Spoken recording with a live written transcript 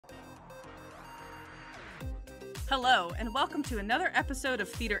Hello, and welcome to another episode of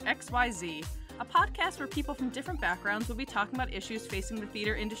Theater XYZ, a podcast where people from different backgrounds will be talking about issues facing the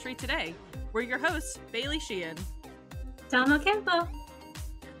theater industry today. We're your hosts, Bailey Sheehan, Dom Ocampo,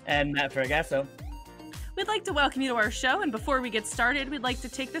 and Matt Faragasso. We'd like to welcome you to our show, and before we get started, we'd like to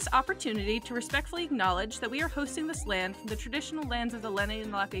take this opportunity to respectfully acknowledge that we are hosting this land from the traditional lands of the Lenni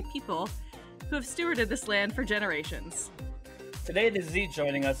people who have stewarded this land for generations. Today, the Z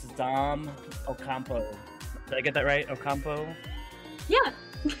joining us is Dom Ocampo. Did I get that right? Ocampo? Yeah.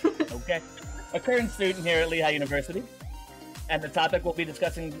 Okay. A current student here at Lehigh University. And the topic we'll be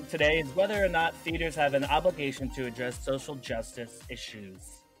discussing today is whether or not theaters have an obligation to address social justice issues.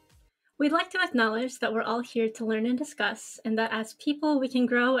 We'd like to acknowledge that we're all here to learn and discuss, and that as people, we can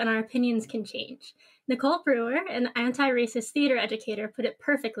grow and our opinions can change. Nicole Brewer, an anti-racist theater educator, put it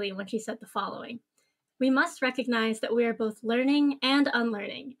perfectly when she said the following: "We must recognize that we are both learning and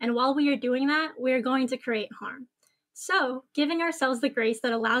unlearning, and while we are doing that, we are going to create harm. So, giving ourselves the grace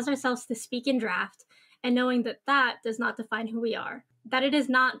that allows ourselves to speak in draft, and knowing that that does not define who we are, that it is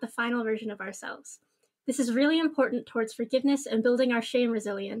not the final version of ourselves. This is really important towards forgiveness and building our shame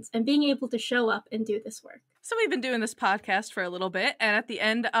resilience and being able to show up and do this work." So we've been doing this podcast for a little bit, and at the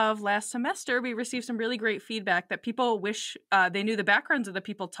end of last semester, we received some really great feedback that people wish they knew the backgrounds of the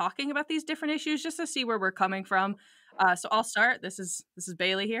people talking about these different issues, just to see where we're coming from. So I'll start. This is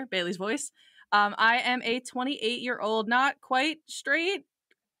Bailey here, Bailey's voice. I am a 28-year-old, not quite straight,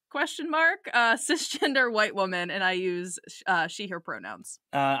 cisgender white woman, and I use she, her pronouns.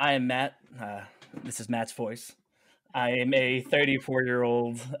 I am Matt. This is Matt's voice. I am a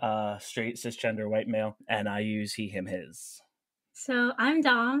 34-year-old straight cisgender white male, and I use he, him, his. So I'm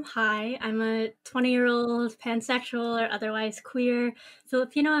Dom. Hi, I'm a 20-year-old pansexual or otherwise queer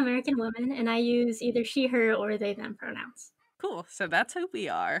Filipino-American woman, and I use either she, her, or they, them pronouns. Cool. So that's who we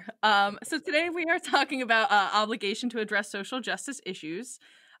are. So today we are talking about obligation to address social justice issues.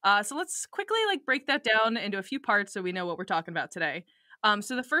 So let's quickly break that down into a few parts so we know what we're talking about today.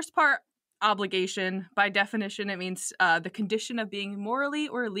 So the first part, obligation, by definition, it means the condition of being morally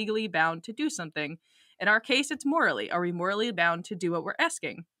or legally bound to do something. In our case, it's morally. Are we morally bound to do what we're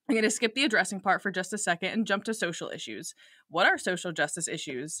asking? I'm going to skip the addressing part for just a second and jump to social issues. What are social justice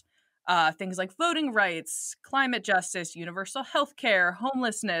issues? Things like voting rights, climate justice, universal health care,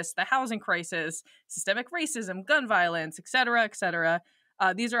 homelessness, the housing crisis, systemic racism, gun violence, etc., etc.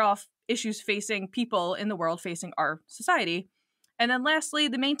 These are all issues facing people in the world, facing our society. And then lastly,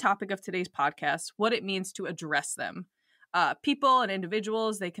 the main topic of today's podcast, what it means to address them. People and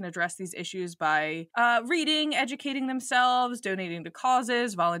individuals, they can address these issues by reading, educating themselves, donating to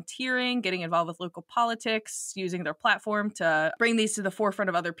causes, volunteering, getting involved with local politics, using their platform to bring these to the forefront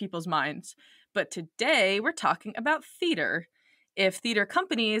of other people's minds. But today, we're talking about theater. If theater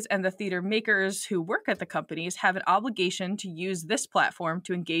companies and the theater makers who work at the companies have an obligation to use this platform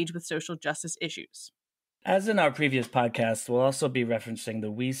to engage with social justice issues. As in our previous podcast, we'll also be referencing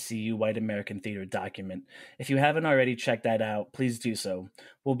the We See You White American Theater document. If you haven't already checked that out, please do so.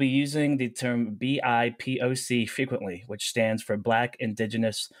 We'll be using the term BIPOC frequently, which stands for Black,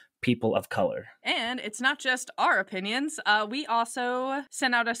 Indigenous, People of Color. And it's not just our opinions. We also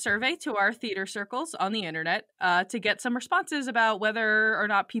sent out a survey to our theater circles on the internet to get some responses about whether or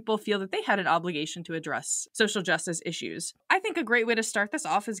not people feel that they had an obligation to address social justice issues. I think a great way to start this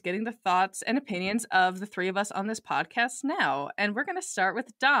off is getting the thoughts and opinions of the three of us on this podcast now. And we're going to start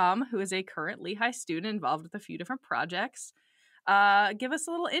with Dom, who is a current Lehigh student involved with a few different projects. Give us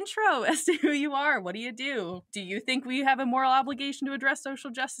a little intro as to who you are. What do? Do you think we have a moral obligation to address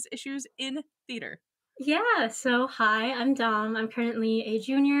social justice issues in theater? Yeah, so hi, I'm Dom. I'm currently a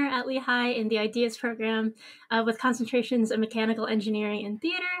junior at Lehigh in the Ideas program with concentrations in mechanical engineering and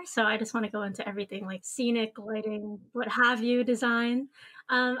theater. So I just want to go into everything like scenic, lighting, what have you, design.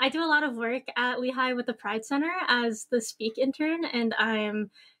 I do a lot of work at Lehigh with the Pride Center as the Speak intern, and I am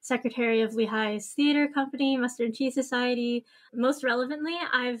secretary of Lehigh's theater company, Mustard and Cheese Society. Most relevantly,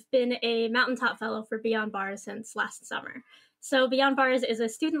 I've been a Mountaintop Fellow for Beyond Bars since last summer. So Beyond Bars is a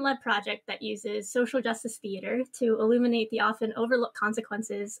student-led project that uses social justice theater to illuminate the often overlooked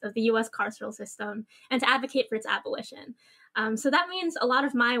consequences of the U.S. carceral system and to advocate for its abolition. So that means a lot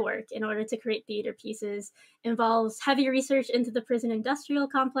of my work in order to create theater pieces involves heavy research into the prison industrial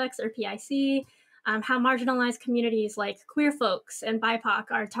complex, or PIC, how marginalized communities like queer folks and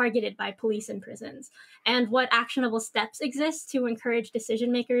BIPOC are targeted by police in prisons, and what actionable steps exist to encourage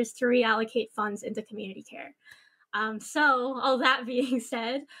decision makers to reallocate funds into community care. So all that being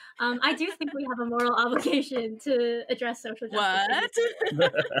said, I do think we have a moral obligation to address social justice.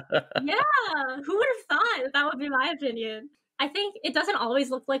 What? Yeah, who would have thought that would be my opinion? I think it doesn't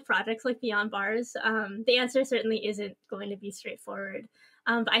always look like projects like Beyond Bars. The answer certainly isn't going to be straightforward.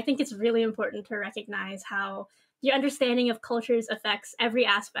 But I think it's really important to recognize how your understanding of cultures affects every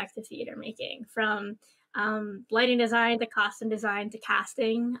aspect of theater making, from lighting design to costume design to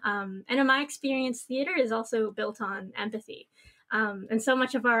casting. And in my experience, theater is also built on empathy. And so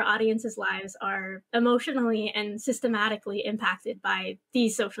much of our audience's lives are emotionally and systematically impacted by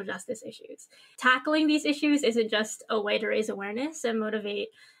these social justice issues. Tackling these issues isn't just a way to raise awareness and motivate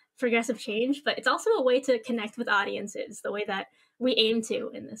progressive change, but it's also a way to connect with audiences the way that we aim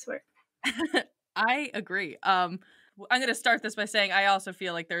to in this work. I agree. I'm going to start this by saying I also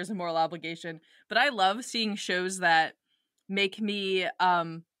feel like there's a moral obligation, but I love seeing shows that make me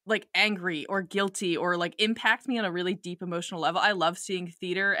like angry or guilty or like impact me on a really deep emotional level. I love seeing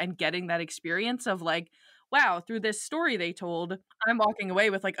theater and getting that experience of like, wow, through this story they told, I'm walking away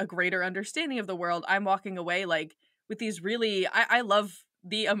with like a greater understanding of the world. I'm walking away like with these really, I love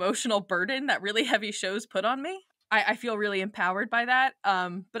the emotional burden that really heavy shows put on me. I feel really empowered by that.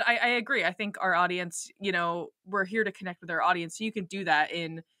 But I agree. I think our audience, you know, we're here to connect with our audience. So you can do that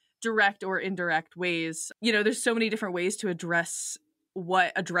in direct or indirect ways. You know, there's so many different ways to address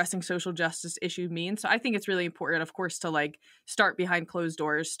what addressing social justice issue means. So I think it's really important, of course, to like start behind closed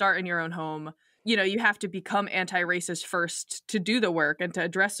doors, start in your own home. You know, you have to become anti-racist first to do the work and to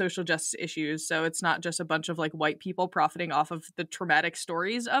address social justice issues. So it's not just a bunch of like white people profiting off of the traumatic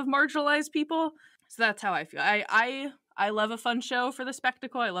stories of marginalized people. So that's how I feel. I love a fun show for the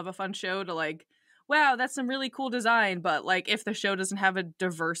spectacle. I love a fun show to like, wow, that's some really cool design. But like if the show doesn't have a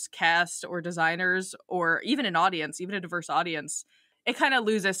diverse cast or designers or even an audience, even a diverse audience, it kind of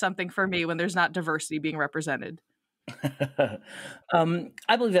loses something for me when there's not diversity being represented.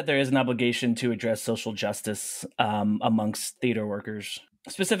 I believe that there is an obligation to address social justice amongst theater workers,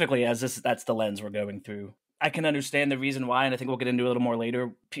 specifically as that's the lens we're going through. I can understand the reason why, and I think we'll get into a little more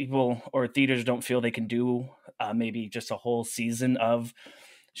later. People or theaters don't feel they can do maybe just a whole season of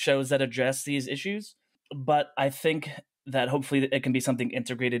shows that address these issues. But I think that hopefully it can be something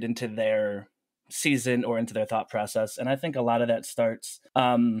integrated into their season or into their thought process. And I think a lot of that starts,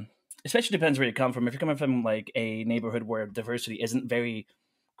 especially depends where you come from. If you're coming from like a neighborhood where diversity isn't very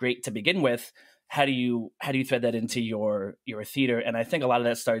great to begin with, how do you thread that into your theater? And I think a lot of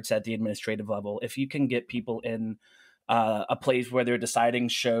that starts at the administrative level. If you can get people in a place where they're deciding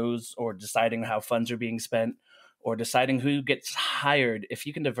shows or deciding how funds are being spent or deciding who gets hired, if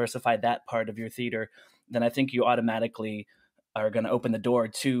you can diversify that part of your theater, then I think you automatically are going to open the door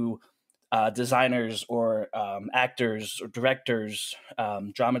to designers or actors or directors,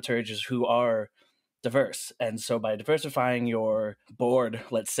 dramaturgs who are diverse. And so by diversifying your board,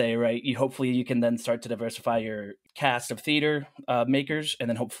 let's say, right, hopefully you can then start to diversify your cast of theater makers, and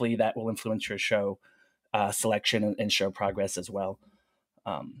then hopefully that will influence your show selection and show progress as well.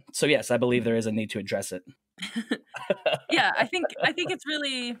 So yes, I believe there is a need to address it. Yeah, I think it's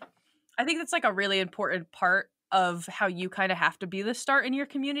really, I think that's like a really important part of how you kind of have to be the start in your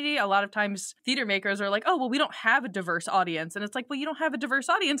community. A lot of times theater makers are like, oh, well, we don't have a diverse audience. And it's like, well, you don't have a diverse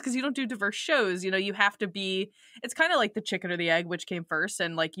audience because you don't do diverse shows. You know, you have to be, it's kind of like the chicken or the egg, which came first.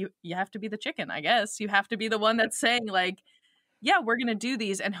 And like, you have to be the chicken, I guess. You have to be the one that's saying like, yeah, we're going to do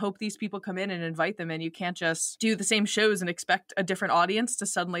these and hope these people come in and invite them in. You can't just do the same shows and expect a different audience to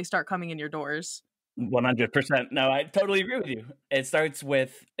suddenly start coming in your doors. 100%. No, I totally agree with you. It starts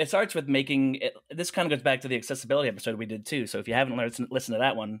with making it. This kind of goes back to the accessibility episode we did too. So if you haven't listened to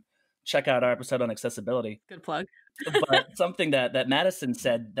that one, check out our episode on accessibility. Good plug. But something that Madison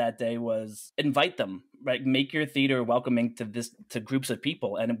said that day was invite them, right? Make your theater welcoming to groups of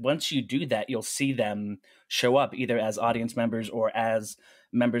people. And once you do that, you'll see them show up either as audience members or as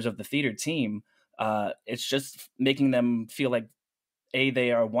members of the theater team. It's just making them feel like A,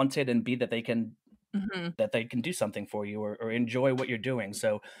 they are wanted, and B, that they can do something for you or enjoy what you're doing.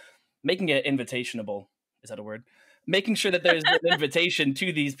 So making it invitationable, is that a word? Making sure that there's an invitation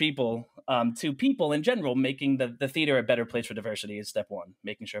to these people, to people in general, making the theater a better place for diversity is step one,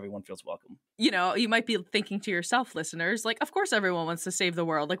 making sure everyone feels welcome. You know, you might be thinking to yourself, listeners, like, of course everyone wants to save the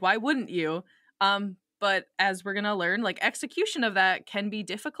world. Like, why wouldn't you? But as we're going to learn, like execution of that can be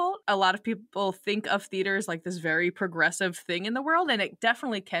difficult. A lot of people think of theater as like this very progressive thing in the world, and it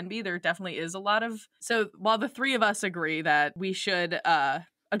definitely can be. There definitely is a lot of. So while the three of us agree that we should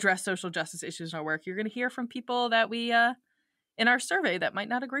address social justice issues in our work, you're going to hear from people that we in our survey that might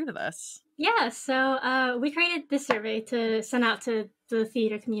not agree with us? Yeah, so we created this survey to send out to the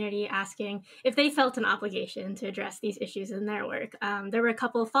theater community asking if they felt an obligation to address these issues in their work. There were a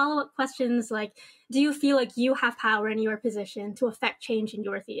couple of follow-up questions like, do you feel like you have power in your position to affect change in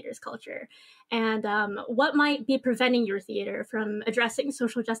your theater's culture? And what might be preventing your theater from addressing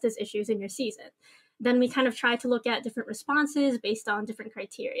social justice issues in your season? Then we kind of tried to look at different responses based on different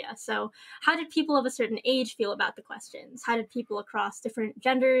criteria. So how did people of a certain age feel about the questions? How did people across different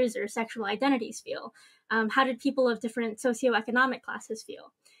genders or sexual identities feel? How did people of different socioeconomic classes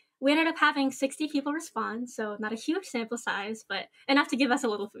feel? We ended up having 60 people respond, so not a huge sample size, but enough to give us a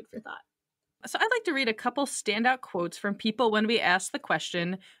little food for thought. So I'd like to read a couple standout quotes from people when we asked the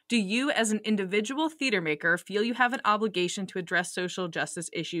question, do you as an individual theater maker feel you have an obligation to address social justice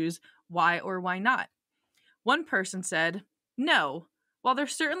issues? Why or why not? One person said, no. While there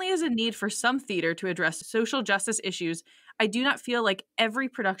certainly is a need for some theater to address social justice issues, I do not feel like every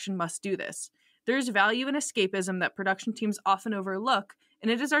production must do this. There is value in escapism that production teams often overlook, and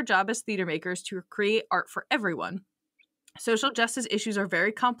it is our job as theater makers to create art for everyone. Social justice issues are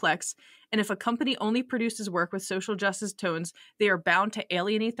very complex, and if a company only produces work with social justice tones, they are bound to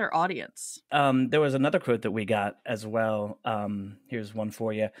alienate their audience. There was another quote that we got as well. Here's one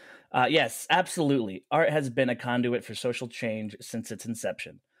for you. Yes, absolutely. Art has been a conduit for social change since its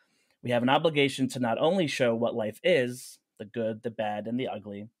inception. We have an obligation to not only show what life is, the good, the bad, and the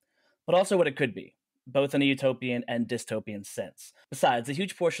ugly, but also what it could be, both in a utopian and dystopian sense. Besides, a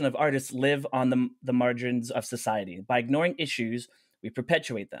huge portion of artists live on the margins of society. By ignoring issues, we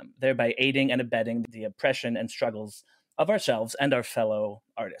perpetuate them, thereby aiding and abetting the oppression and struggles of ourselves and our fellow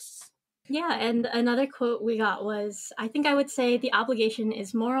artists. Yeah, and another quote we got was, I think I would say the obligation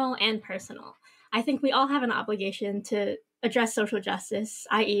is moral and personal. I think we all have an obligation to address social justice,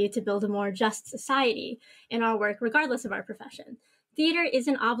 i.e. to build a more just society in our work, regardless of our profession. Theater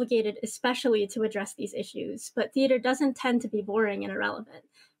isn't obligated especially to address these issues, but theater doesn't tend to be boring and irrelevant.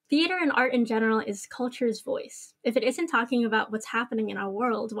 Theater and art in general is culture's voice. If it isn't talking about what's happening in our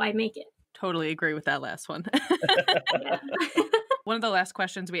world, why make it? Totally agree with that last one. Yeah. One of the last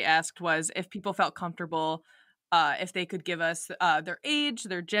questions we asked was if people felt comfortable, if they could give us their age,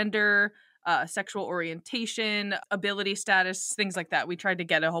 their gender, sexual orientation, ability status, things like that. We tried to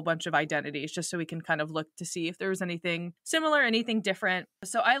get a whole bunch of identities just so we can kind of look to see if there was anything similar, anything different.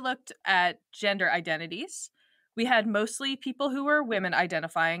 So I looked at gender identities. We had mostly people who were women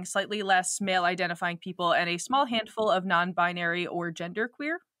identifying, slightly less male identifying people, and a small handful of non-binary or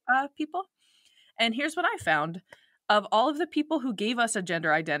genderqueer people. And here's what I found. Of all of the people who gave us a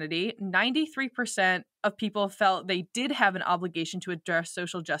gender identity, 93% of people felt they did have an obligation to address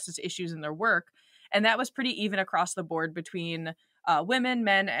social justice issues in their work. And that was pretty even across the board between women,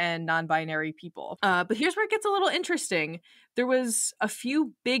 men, and non-binary people. But here's where it gets a little interesting. There was a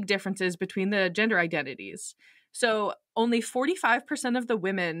few big differences between the gender identities. So only 45% of the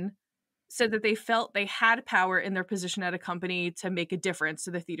women said that they felt they had power in their position at a company to make a difference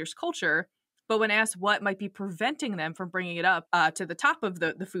to the theater's culture. But when asked what might be preventing them from bringing it up to the top of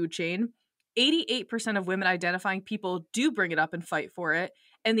the food chain, 88% of women identifying people do bring it up and fight for it.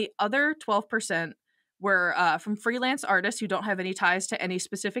 And the other 12% were from freelance artists who don't have any ties to any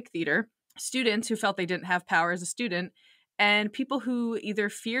specific theater, students who felt they didn't have power as a student, and people who either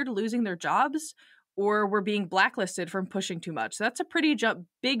feared losing their jobs or were being blacklisted from pushing too much. So that's a pretty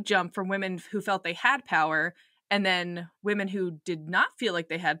big jump from women who felt they had power, and then women who did not feel like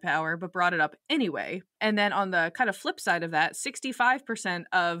they had power but brought it up anyway. And then on the kind of flip side of that, 65%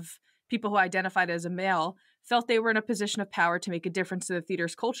 of people who identified as a male felt they were in a position of power to make a difference to the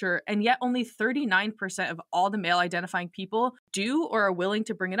theater's culture, and yet only 39% of all the male identifying people do or are willing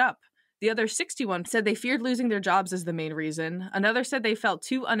to bring it up. The other 61 said they feared losing their jobs as the main reason. Another said they felt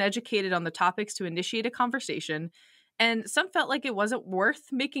too uneducated on the topics to initiate a conversation. And some felt like it wasn't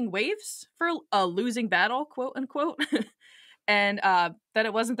worth making waves for a losing battle, quote unquote, and that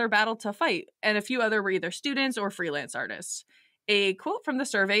it wasn't their battle to fight. And a few other were either students or freelance artists. A quote from the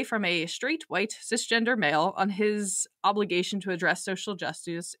survey from a straight, white, cisgender male on his obligation to address social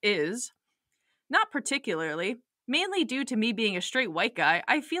justice is, "Not particularly. Mainly due to me being a straight white guy,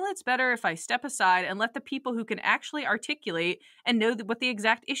 I feel it's better if I step aside and let the people who can actually articulate and know what the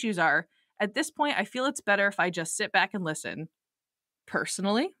exact issues are. At this point, I feel it's better if I just sit back and listen."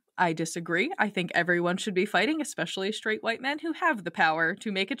 Personally, I disagree. I think everyone should be fighting, especially straight white men who have the power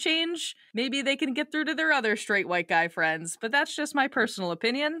to make a change. Maybe they can get through to their other straight white guy friends, but that's just my personal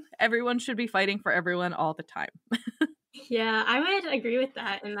opinion. Everyone should be fighting for everyone all the time. Yeah, I would agree with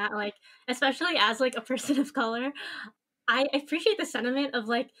that in that, like, especially as like a person of color, I appreciate the sentiment of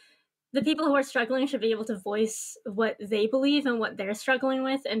like the people who are struggling should be able to voice what they believe and what they're struggling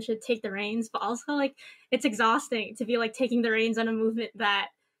with and should take the reins. But also, like, it's exhausting to be like taking the reins on a movement that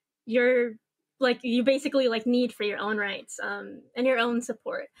you're like, you basically like need for your own rights and your own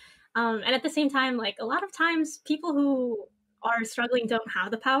support. And at the same time, like, a lot of times people who are struggling don't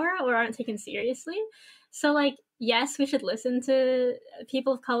have the power or aren't taken seriously. So, like, yes, we should listen to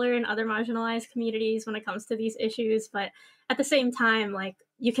people of color and other marginalized communities when it comes to these issues, but at the same time, like,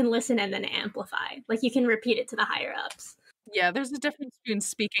 you can listen and then amplify. Like, you can repeat it to the higher ups. Yeah, there's a difference between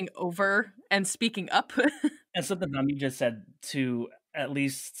speaking over and speaking up. And something you just said to at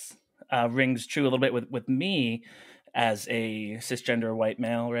least rings true a little bit with me as a cisgender white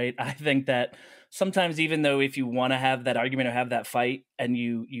male, right? I think that sometimes, even though if you want to have that argument or have that fight and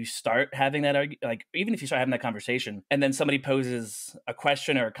you start having that argument, like even if you start having that conversation and then somebody poses a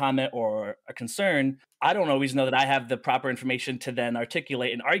question or a comment or a concern, I don't always know that I have the proper information to then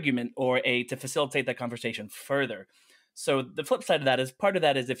articulate an argument or to facilitate that conversation further. So the flip side of that is, part of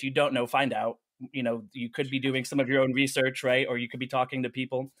that is, if you don't know, find out. You know, you could be doing some of your own research, right? Or you could be talking to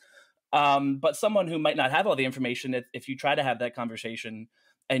people. But someone who might not have all the information, if you try to have that conversation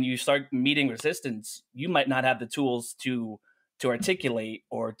and you start meeting resistance, you might not have the tools to articulate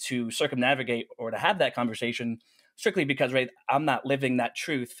or to circumnavigate or to have that conversation, strictly because, right, I'm not living that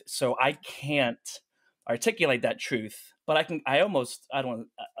truth. So I can't articulate that truth, but I can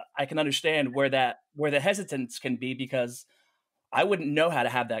understand where the hesitance can be, because I wouldn't know how to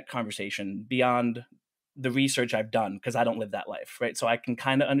have that conversation beyond the research I've done, because I don't live that life, right? So I can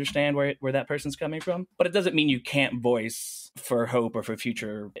kind of understand where that person's coming from, but it doesn't mean you can't voice for hope or for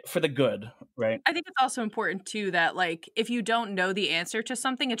future, for the good, right? I think it's also important too that, like, if you don't know the answer to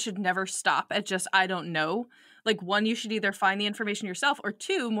something, it should never stop at just, I don't know. Like, one, you should either find the information yourself, or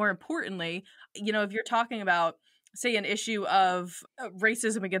two, more importantly, you know, if you're talking about, say, an issue of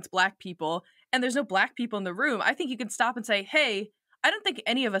racism against Black people and there's no Black people in the room, I think you can stop and say, hey, I don't think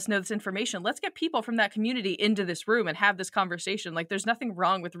any of us know this information. Let's get people from that community into this room and have this conversation. Like, there's nothing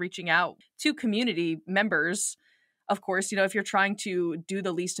wrong with reaching out to community members. Of course, you know, if you're trying to do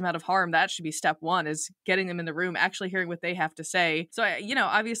the least amount of harm, that should be step one, is getting them in the room, actually hearing what they have to say. So, you know,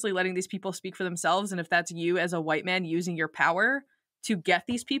 obviously letting these people speak for themselves. And if that's you as a white man using your power to get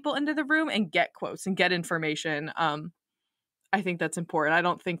these people into the room and get quotes and get information, I think that's important. I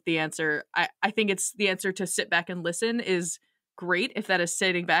don't think the answer, I think it's the answer to sit back and listen is great, if that is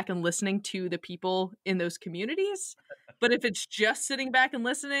sitting back and listening to the people in those communities. But if it's just sitting back and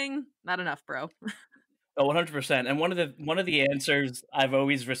listening, not enough, bro. Oh, 100%. And one of the answers I've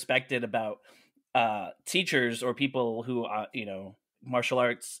always respected about teachers or people who, you know, martial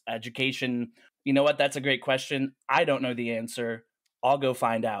arts education, you know what, that's a great question. I don't know the answer. I'll go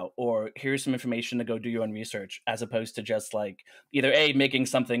find out, or here's some information to go do your own research, as opposed to just like either A, making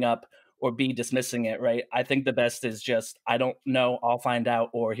something up, or B, dismissing it, right? I think the best is just, I don't know, I'll find out,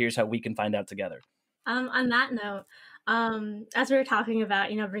 or here's how we can find out together. On that note, as we were talking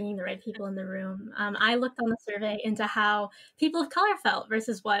about, you know, bringing the right people in the room, I looked on the survey into how people of color felt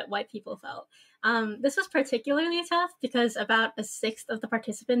versus what white people felt. This was particularly tough because about a sixth of the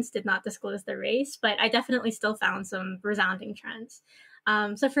participants did not disclose their race, but I definitely still found some resounding trends.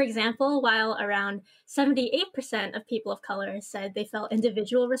 So, for example, while around 78% of people of color said they felt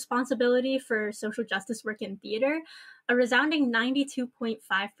individual responsibility for social justice work in theater, a resounding 92.5%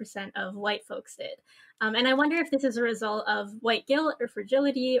 of white folks did. And I wonder if this is a result of white guilt or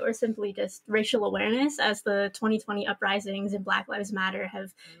fragility, or simply just racial awareness, as the 2020 uprisings and Black Lives Matter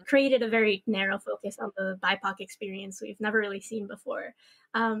have created a very narrow focus on the BIPOC experience we've never really seen before.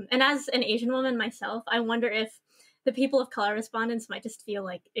 And as an Asian woman myself, I wonder if the people of color respondents might just feel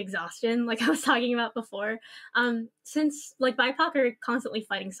like exhaustion, like I was talking about before, since like BIPOC are constantly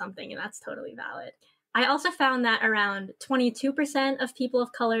fighting something, and that's totally valid. I also found that around 22% of people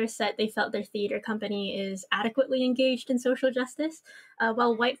of color said they felt their theater company is adequately engaged in social justice,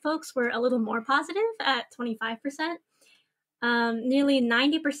 while white folks were a little more positive at 25%. Nearly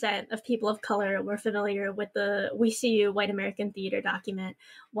 90% of people of color were familiar with the We See You White American Theater document,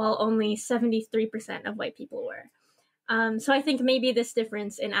 while only 73% of white people were. So I think maybe this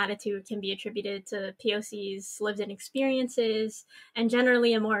difference in attitude can be attributed to POC's lived-in experiences and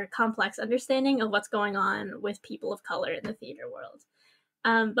generally a more complex understanding of what's going on with people of color in the theater world.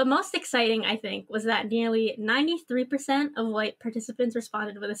 But most exciting, I think, was that nearly 93% of white participants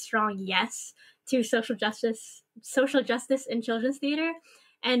responded with a strong yes to social justice in children's theater,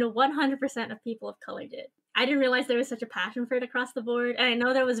 and 100% of people of color did. I didn't realize there was such a passion for it across the board, and I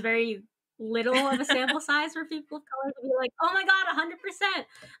know there was very little of a sample size for people of color to be like, oh my God,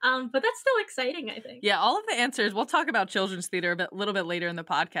 100%. But that's still exciting, I think. Yeah, all of the answers, we'll talk about children's theater a little bit later in the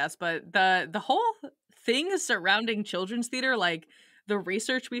podcast, but the whole thing surrounding children's theater, like the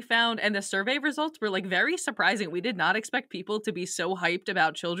research we found and the survey results were like very surprising. We did not expect people to be so hyped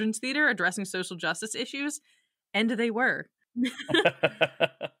about children's theater addressing social justice issues, and they were.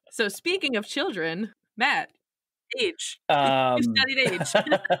 So speaking of children, Matt, age. You studied age.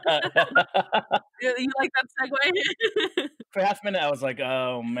 You like that segue? For half a minute, I was like,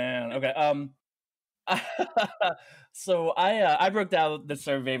 "Oh man, okay." So I broke down the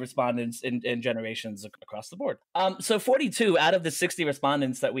survey respondents in generations across the board. So 42 out of the 60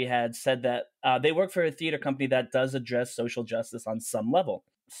 respondents that we had said that they work for a theater company that does address social justice on some level.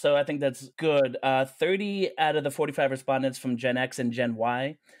 So I think that's good. 30 out of the 45 respondents from Gen X and Gen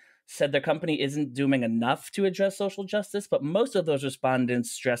Y said their company isn't doing enough to address social justice, but most of those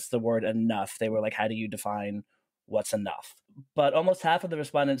respondents stressed the word enough. They were like, how do you define what's enough? But almost half of the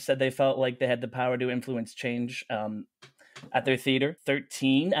respondents said they felt like they had the power to influence change at their theater.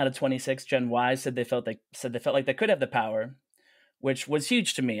 13 out of 26 Gen Y said they felt like they could have the power, which was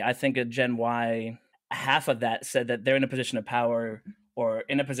huge to me. I think a Gen Y, half of that said that they're in a position of power or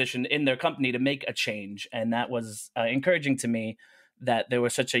in a position in their company to make a change. And that was encouraging to me that there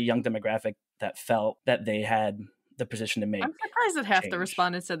was such a young demographic that felt that they had the position to make. I'm surprised that half change. the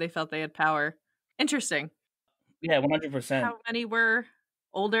respondents said they felt they had power. Interesting. Yeah, 100%. How many were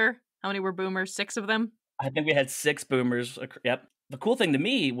older? How many were boomers? 6 of them? I think we had 6 boomers. Yep. The cool thing to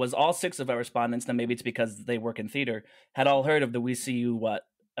me was all 6 of our respondents, now maybe it's because they work in theater, had all heard of the We See You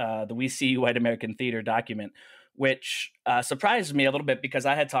White American Theater document, which surprised me a little bit because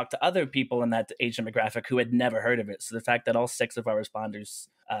I had talked to other people in that age demographic who had never heard of it. So the fact that all 6 of our responders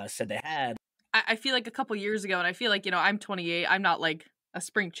said they had. I feel like a couple years ago, and I feel like, I'm 28. I'm not like a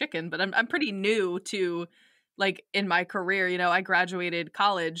spring chicken, but I'm pretty new to like in my career. I graduated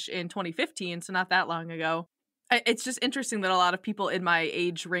college in 2015, so not that long ago. It's just interesting that a lot of people in my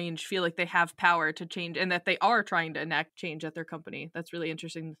age range feel like they have power to change and that they are trying to enact change at their company. That's really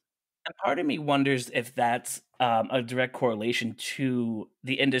interesting. And part of me wonders if that's a direct correlation to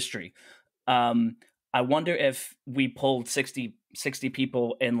the industry. I wonder if we pulled 60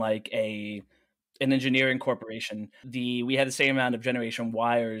 people in like an engineering corporation, we had the same amount of Generation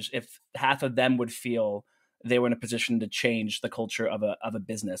Yers, if half of them would feel they were in a position to change the culture of a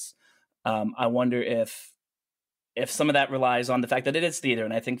business. I wonder if some of that relies on the fact that it is theater,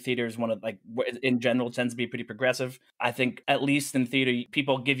 and I think theater is one of, like, in general, tends to be pretty progressive. I think at least in theater,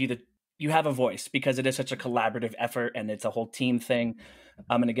 people give you have a voice because it is such a collaborative effort and it's a whole team thing.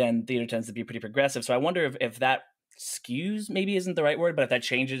 And again, theater tends to be pretty progressive. So I wonder if that skews, maybe isn't the right word, but if that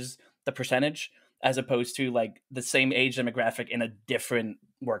changes the percentage as opposed to like the same age demographic in a different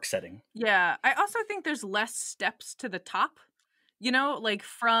work setting. Yeah. I also think there's less steps to the top, like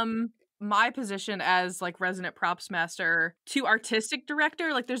from my position as like resident props master to artistic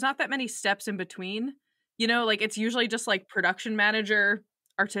director, like there's not that many steps in between, like it's usually just like production manager,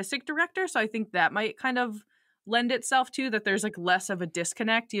 artistic director. So I think that might kind of lend itself to that there's like less of a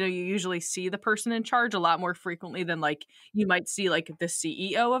disconnect. You usually see the person in charge a lot more frequently than like you might see like the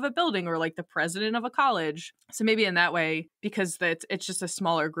CEO of a building or like the president of a college. So maybe in that way, because it's just a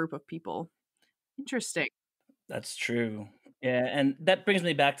smaller group of people. Interesting. That's true. Yeah, and that brings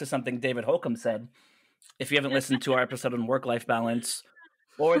me back to something David Holcomb said. If you haven't listened to our episode on work-life balance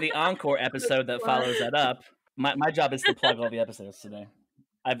or the encore episode that follows that up, my job is to plug all the episodes today.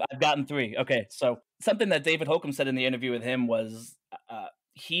 I've gotten 3. Okay, so something that David Holcomb said in the interview with him was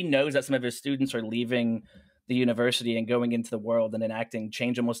he knows that some of his students are leaving the university and going into the world and enacting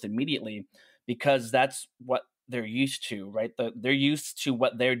change almost immediately because that's what they're used to, right? They're used to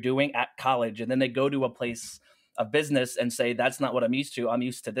what they're doing at college, and then they go to a place of business and say, that's not what I'm used to. I'm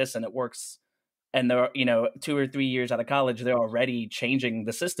used to this, and it works. And they're, 2 or 3 years out of college, they're already changing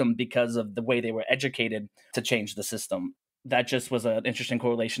the system because of the way they were educated to change the system. That just was an interesting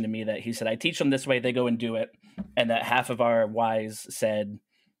correlation to me that he said, I teach them this way, they go and do it. And that half of our Ys said,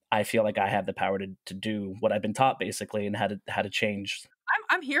 I feel like I have the power to do what I've been taught, basically, and how to change.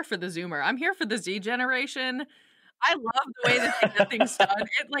 I'm here for the Zoomer. I'm here for the Z generation. I love the way that they get things done.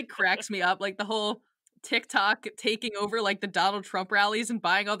 It like cracks me up. Like the whole TikTok taking over like the Donald Trump rallies and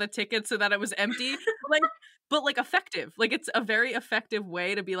buying all the tickets so that it was empty. But effective. Like it's a very effective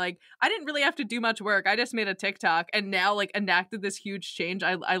way to be like, I didn't really have to do much work. I just made a TikTok and now like enacted this huge change.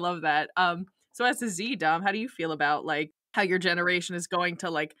 I love that. So as a Z, Dom, how do you feel about like how your generation is going to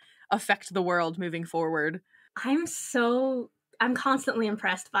like affect the world moving forward? I'm constantly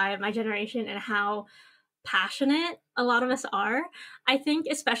impressed by my generation and how passionate a lot of us are. I think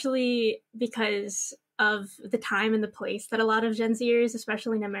especially because of the time and the place that a lot of Gen Zers,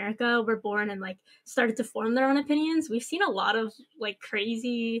 especially in America, were born and like started to form their own opinions. We've seen a lot of like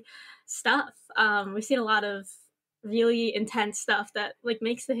crazy stuff. We've seen a lot of really intense stuff that like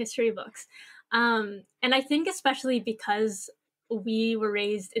makes the history books. And I think especially because we were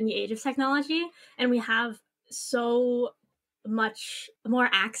raised in the age of technology and we have so much more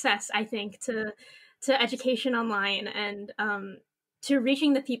access, I think, to education online and to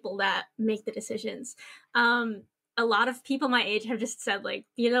reaching the people that make the decisions. A lot of people my age have just said, like,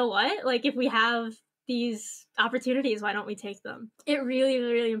 you know what? Like, if we have these opportunities, why don't we take them? It really,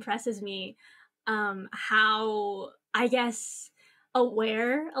 really impresses me how, I guess,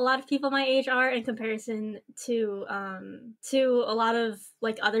 aware a lot of people my age are in comparison to a lot of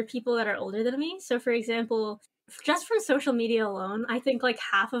like other people that are older than me. So for example, just from social media alone, I think like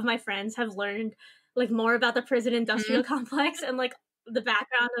half of my friends have learned like more about the prison industrial complex and like the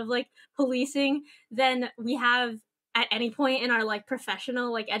background of like policing than we have at any point in our like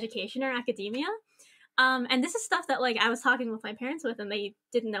professional like education or academia. And this is stuff that like I was talking with my parents with and they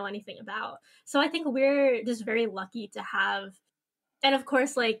didn't know anything about. So I think we're just very lucky to have, and of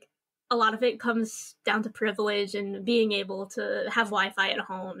course, like a lot of it comes down to privilege and being able to have Wi-Fi at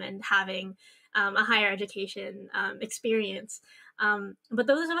home and having a higher education experience. But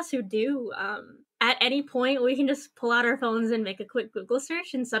those of us who do, at any point, we can just pull out our phones and make a quick Google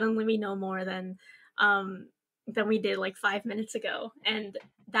search, and suddenly we know more than we did like 5 minutes ago. And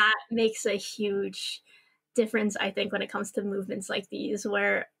that makes a huge difference, I think, when it comes to movements like these,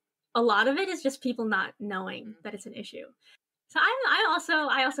 where a lot of it is just people not knowing that it's an issue. So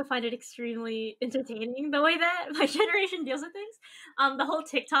I also find it extremely entertaining the way that my generation deals with things. The whole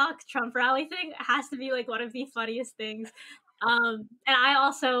TikTok Trump rally thing has to be like one of the funniest things. And I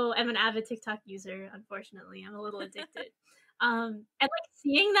also am an avid TikTok user. Unfortunately, I'm a little addicted. And like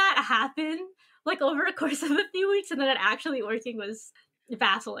seeing that happen like over a course of a few weeks and then it actually working was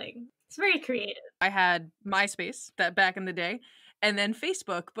baffling. It's very creative. I had MySpace that back in the day. And then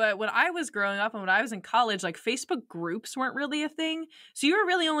Facebook. But when I was growing up and when I was in college, like Facebook groups weren't really a thing. So you were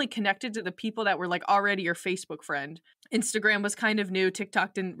really only connected to the people that were like already your Facebook friend. Instagram was kind of new.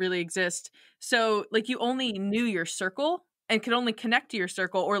 TikTok didn't really exist. So like you only knew your circle and could only connect to your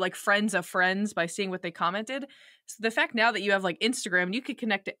circle or like friends of friends by seeing what they commented. So the fact now that you have like Instagram, you could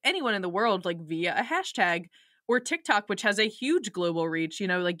connect to anyone in the world like via a hashtag, or TikTok, which has a huge global reach. You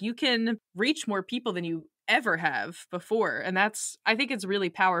know, like you can reach more people than you ever have before. And that's, I think it's really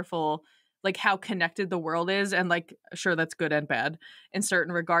powerful, like how connected the world is. And like, sure, that's good and bad in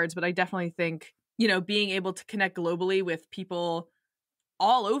certain regards. But I definitely think, you know, being able to connect globally with people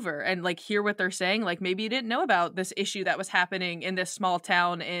all over and like hear what they're saying, like maybe you didn't know about this issue that was happening in this small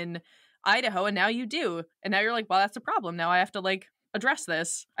town in Idaho and now you do. And now you're like, well, that's a problem. Now I have to like address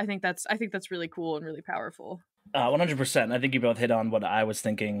this. I think that's really cool and really powerful. 100%. I think you both hit on what I was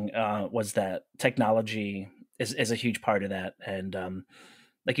thinking, was that technology is a huge part of that. And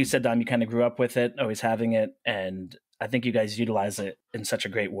like you said, Dom, you kind of grew up with it, always having it. And I think you guys utilize it in such a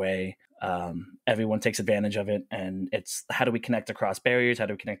great way. Everyone takes advantage of it. And it's how do we connect across barriers? How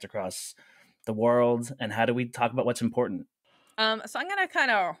do we connect across the world? And how do we talk about what's important? So I'm going to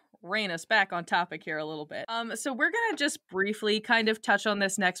kind of rein us back on topic here a little bit. So we're going to just briefly kind of touch on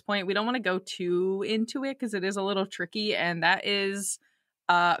this next point. We don't want to go too into it because it is a little tricky, and that is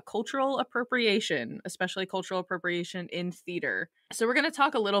cultural appropriation, especially cultural appropriation in theater. So we're going to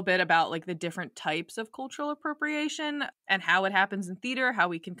talk a little bit about like the different types of cultural appropriation and how it happens in theater, how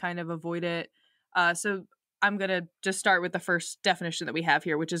we can kind of avoid it. So I'm going to just start with the first definition that we have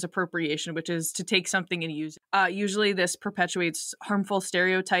here, which is appropriation, which is to take something and use it. Usually this perpetuates harmful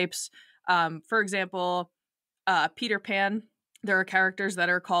stereotypes. For example, Peter Pan, there are characters that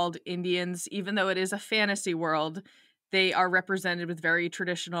are called Indians. Even though it is a fantasy world, they are represented with very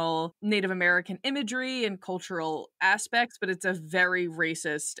traditional Native American imagery and cultural aspects, but it's a very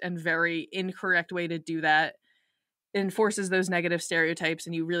racist and very incorrect way to do that. Enforces those negative stereotypes,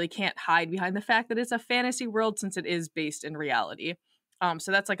 and you really can't hide behind the fact that it's a fantasy world since it is based in reality.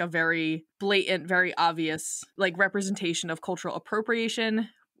 So that's like a very blatant, very obvious like representation of cultural appropriation.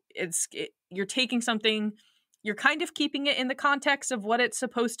 You're taking something, you're kind of keeping it in the context of what it's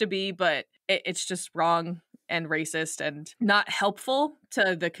supposed to be, but it's just wrong and racist and not helpful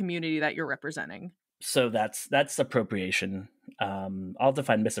to the community that you're representing. So that's appropriation. I'll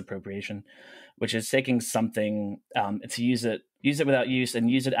define misappropriation, which is taking something to use it without use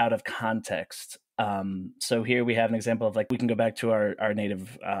and use it out of context. So here we have an example of like, we can go back to our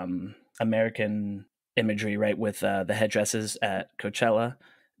Native American imagery, right? With the headdresses at Coachella.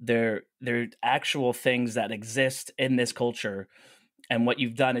 they're actual things that exist in this culture, and what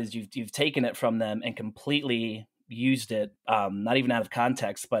you've done is you've taken it from them and completely used it, not even out of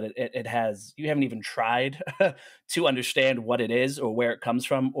context, but it has, you haven't even tried to understand what it is or where it comes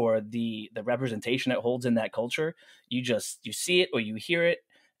from or the representation it holds in that culture. You see it or you hear it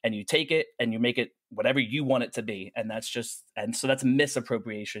and you take it and you make it whatever you want it to be. And so that's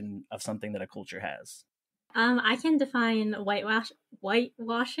misappropriation of something that a culture has. I can define whitewashing,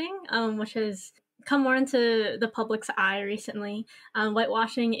 which has come more into the public's eye recently.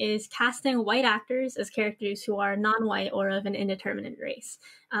 Whitewashing is casting white actors as characters who are non-white or of an indeterminate race.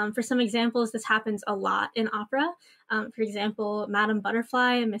 For some examples, this happens a lot in opera. For example, Madame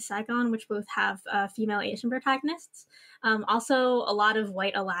Butterfly and Miss Saigon, which both have female Asian protagonists. Also, a lot of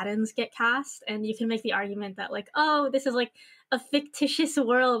white Aladdins get cast, and you can make the argument that, like, oh, this is like a fictitious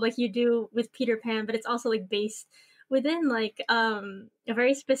world like you do with Peter Pan, but it's also like based within like a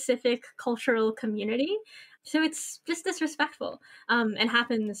very specific cultural community. So it's just disrespectful and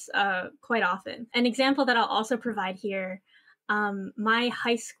happens quite often. An example that I'll also provide here, my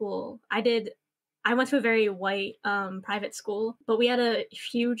high school, I went to a very white private school, but we had a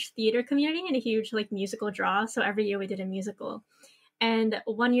huge theater community and a huge like musical draw. So every year we did a musical. And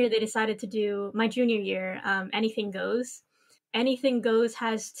one year they decided to do, my junior year, Anything Goes. Anything Goes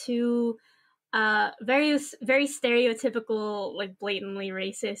has two very stereotypical, like blatantly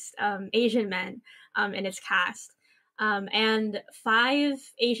racist Asian men in its cast. And 5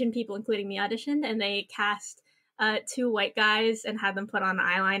 Asian people, including me, auditioned, and they cast 2 white guys and had them put on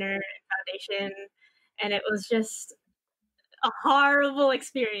eyeliner and foundation. And it was just a horrible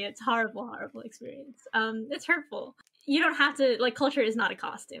experience. Horrible experience. It's hurtful. You don't have to, like, culture is not a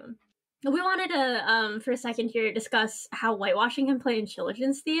costume. We wanted to, for a second here, discuss how whitewashing can play in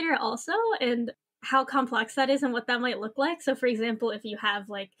children's theater also, and how complex that is and what that might look like. So, for example, if you have,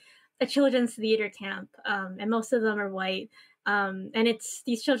 like, a children's theater camp, and most of them are white, and it's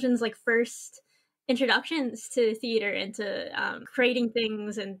these children's, like, first introductions to theater and to creating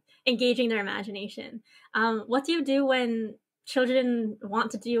things and engaging their imagination. What do you do when children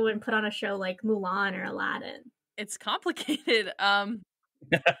want to do and put on a show like Mulan or Aladdin? It's complicated. When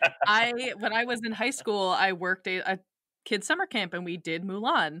I was in high school, I worked a kids summer camp and we did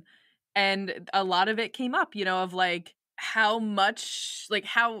Mulan, and a lot of it came up, of like how much, like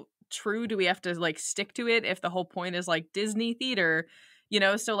how true do we have to like stick to it if the whole point is like Disney theater,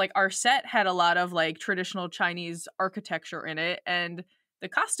 so like our set had a lot of like traditional Chinese architecture in it, and the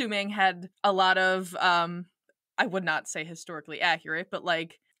costuming had a lot of I would not say historically accurate, but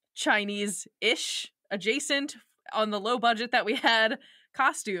like Chinese-ish adjacent on the low budget that we had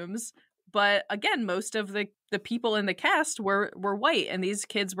costumes. But again, most of the people in the cast were white, and these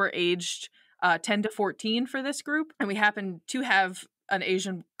kids were aged 10 to 14 for this group. And we happened to have an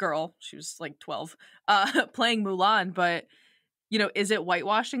Asian girl, she was like 12, playing Mulan. But, is it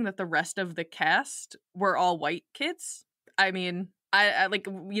whitewashing that the rest of the cast were all white kids? I mean, I like,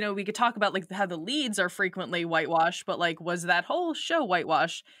 we could talk about like how the leads are frequently whitewashed, but like, was that whole show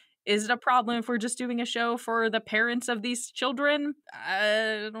whitewash? Is it a problem if we're just doing a show for the parents of these children?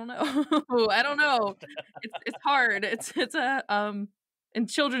 I don't know. I don't know. It's hard. It's a in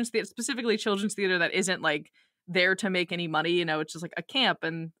children's theater, specifically children's theater, that isn't like there to make any money. It's just like a camp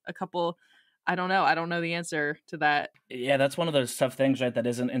and a couple. I don't know. I don't know the answer to that. Yeah, that's one of those tough things, right? That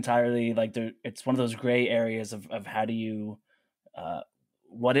isn't entirely like it's one of those gray areas of how do you,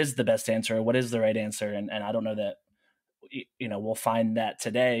 what is the best answer? What is the right answer? And I don't know that, we'll find that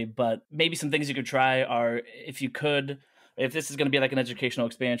today, but maybe some things you could try are if this is going to be like an educational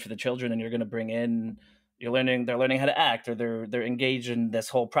experience for the children and you're going to bring in, they're learning how to act, or they're engaged in this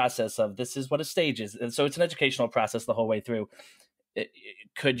whole process of this is what a stage is. And so it's an educational process the whole way through.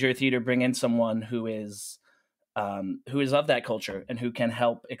 Could your theater bring in someone who is of that culture and who can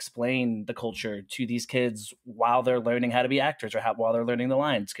help explain the culture to these kids while they're learning how to be actors or while they're learning the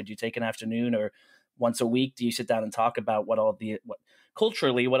lines? Could you take an afternoon or once a week, do you sit down and talk about what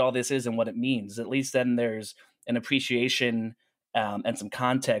culturally what all this is and what it means? At least then there's an appreciation and some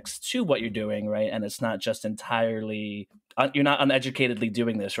context to what you're doing, right? And it's not just entirely, you're not uneducatedly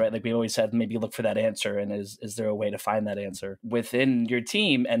doing this, right? Like we always said, maybe look for that answer, and is there a way to find that answer within your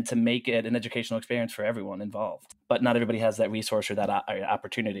team and to make it an educational experience for everyone involved? But not everybody has that resource or that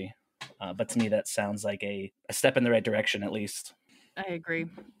opportunity. But to me, that sounds like a step in the right direction, at least. I agree.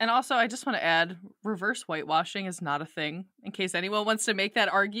 And also, I just want to add, reverse whitewashing is not a thing. In case anyone wants to make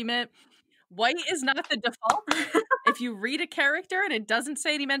that argument, white is not the default. If you read a character and it doesn't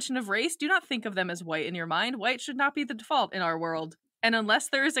say any mention of race, do not think of them as white in your mind. White should not be the default in our world. And unless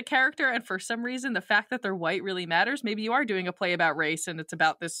there is a character and for some reason the fact that they're white really matters, maybe you are doing a play about race and it's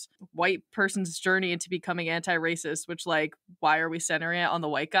about this white person's journey into becoming anti-racist, which, like, why are we centering it on the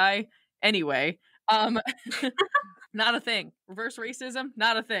white guy? Anyway, not a thing. Reverse racism,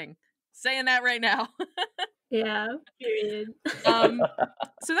 not a thing. Saying that right now. Yeah, period.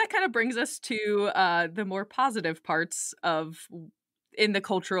 So that kind of brings us to the more positive parts of in the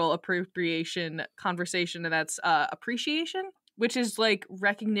cultural appropriation conversation, and that's appreciation, which is like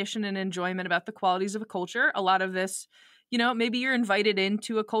recognition and enjoyment about the qualities of a culture. A lot of this, you know, maybe you're invited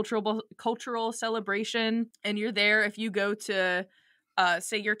into a cultural celebration and you're there. If you go to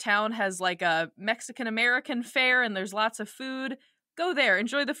say your town has like a Mexican American fair and there's lots of food, go there,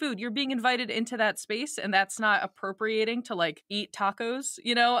 enjoy the food. You're being invited into that space, and that's not appropriating to like eat tacos,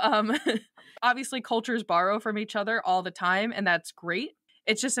 you know? Obviously cultures borrow from each other all the time, and that's great.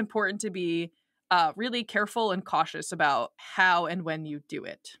 It's just important to be really careful and cautious about how and when you do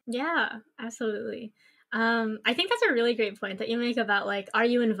it. Yeah, absolutely. I think that's a really great point that you make about, like, are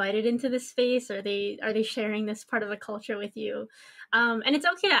you invited into this space? Are they sharing this part of the culture with you? And it's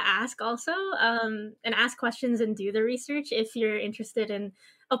okay to ask also, and ask questions and do the research if you're interested in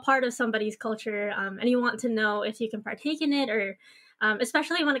a part of somebody's culture, and you want to know if you can partake in it, or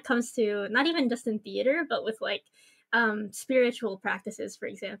especially when it comes to not even just in theater, but with like spiritual practices, for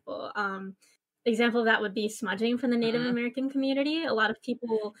example. Example of that would be smudging from the Native American community. A lot of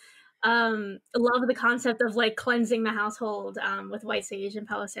people love the concept of like cleansing the household with white sage and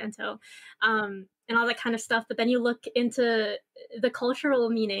Palo Santo, and all that kind of stuff. But then you look into the cultural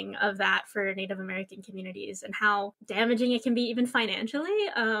meaning of that for Native American communities and how damaging it can be even financially,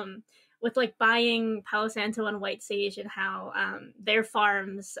 with like buying Palo Santo and white sage, and how their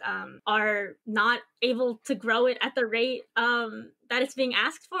farms are not able to grow it at the rate that it's being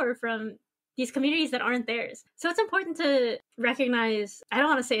asked for from these communities that aren't theirs. So it's important to recognize, I don't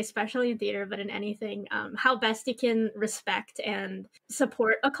want to say especially in theater, but in anything, how best you can respect and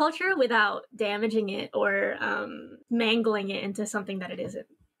support a culture without damaging it or mangling it into something that it isn't.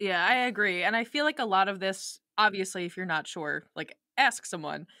 Yeah, I agree. And I feel like a lot of this, obviously, if you're not sure, like ask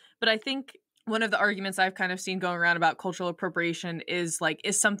someone. But I think one of the arguments I've kind of seen going around about cultural appropriation is like,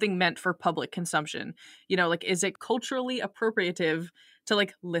 is something meant for public consumption? You know, like, is it culturally appropriative to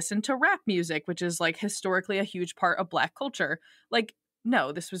like listen to rap music, which is like historically a huge part of Black culture? Like,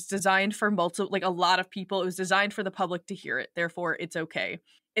 no, this was designed for like a lot of people. It was designed for the public to hear it. Therefore, it's okay.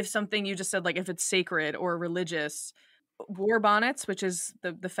 If something you just said, like if it's sacred or religious, war bonnets, which is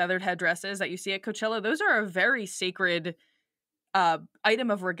the feathered headdresses that you see at Coachella, those are a very sacred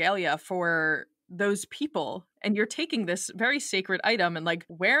item of regalia for those people, and you're taking this very sacred item and like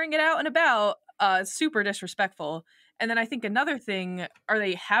wearing it out and about, super disrespectful. And then I think another thing,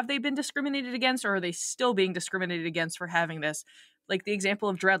 have they been discriminated against, or are they still being discriminated against for having this? Like the example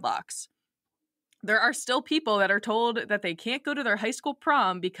of dreadlocks. There are still people that are told that they can't go to their high school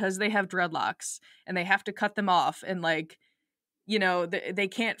prom because they have dreadlocks and they have to cut them off, and like, you know, they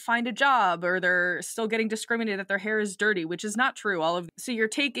can't find a job, or they're still getting discriminated that their hair is dirty, which is not true. So you're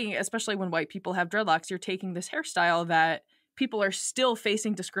taking, especially when white people have dreadlocks, you're taking this hairstyle that people are still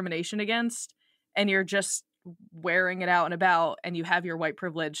facing discrimination against, and you're just wearing it out and about, and you have your white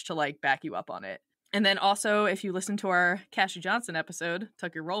privilege to like back you up on it. And then also, if you listen to our Cassie Johnson episode,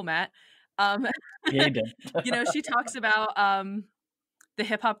 Tuck Your Roll, Matt, Yeah, you did. you know, she talks about the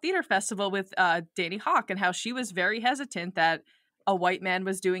Hip Hop Theater Festival with Danny Hawk, and how she was very hesitant that a white man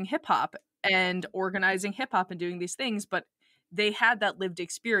was doing hip hop and organizing hip hop and doing these things, but they had that lived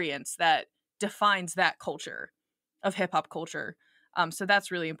experience that defines that culture of hip hop culture. So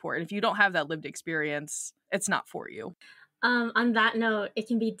that's really important. If you don't have that lived experience, it's not for you. On that note, it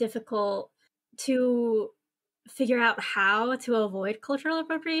can be difficult to figure out how to avoid cultural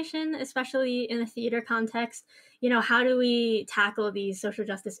appropriation, especially in a theater context. You know, how do we tackle these social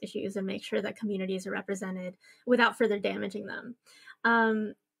justice issues and make sure that communities are represented without further damaging them?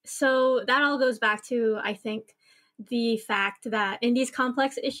 So that all goes back to, I think, the fact that in these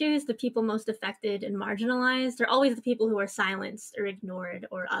complex issues, the people most affected and marginalized are always the people who are silenced or ignored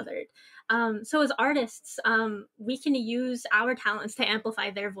or othered. So as artists, we can use our talents to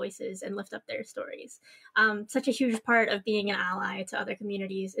amplify their voices and lift up their stories. Such a huge part of being an ally to other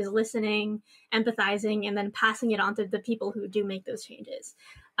communities is listening, empathizing, and then passing it on to the people who do make those changes.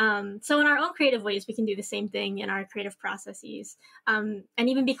 So in our own creative ways, we can do the same thing in our creative processes, and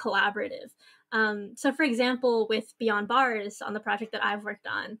even be collaborative. So for example, with Beyond Bars on the project that I've worked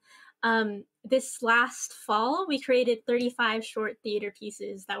on, this last fall, we created 35 short theater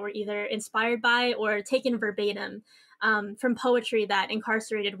pieces that were either inspired by or taken verbatim from poetry that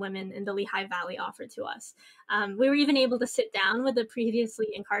incarcerated women in the Lehigh Valley offered to us. We were even able to sit down with a previously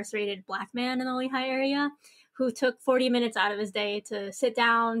incarcerated Black man in the Lehigh area who took 40 minutes out of his day to sit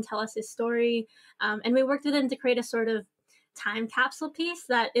down, tell us his story. And we worked with him to create a sort of time capsule piece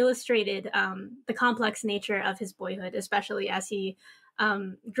that illustrated the complex nature of his boyhood, especially as he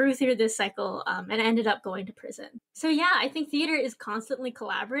grew through this cycle and ended up going to prison. So yeah, I think theater is constantly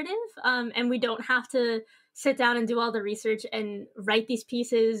collaborative, and we don't have to sit down and do all the research and write these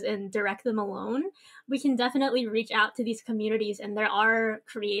pieces and direct them alone. We can definitely reach out to these communities, and there are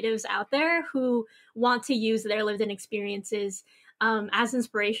creatives out there who want to use their lived-in experiences as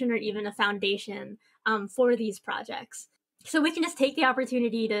inspiration or even a foundation for these projects. So we can just take the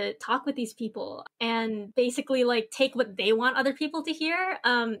opportunity to talk with these people and basically like take what they want other people to hear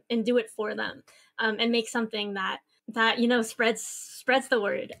and do it for them, and make something that spreads the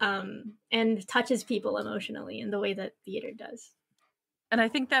word and touches people emotionally in the way that theater does. And I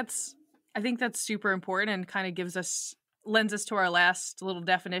think that's super important and kind of lends us to our last little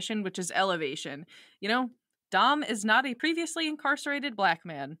definition, which is elevation. Dom is not a previously incarcerated Black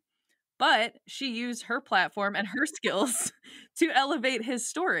man, but she used her platform and her skills to elevate his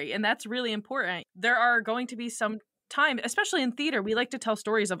story. And that's really important. There are going to be some time, especially in theater, we like to tell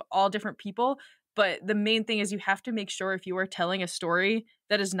stories of all different people. But the main thing is you have to make sure if you are telling a story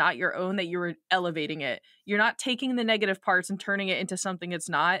that is not your own, that you're elevating it. You're not taking the negative parts and turning it into something it's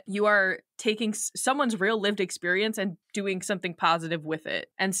not. You are taking someone's real lived experience and doing something positive with it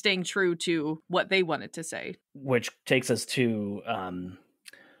and staying true to what they wanted to say. Which takes us to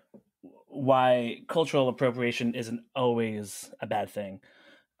why cultural appropriation isn't always a bad thing.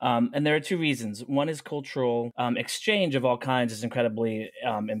 And there are two reasons. One is cultural exchange of all kinds is incredibly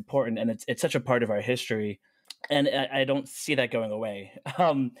important, and it's such a part of our history. And I don't see that going away.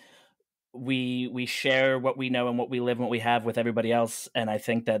 We share what we know and what we live and what we have with everybody else. And I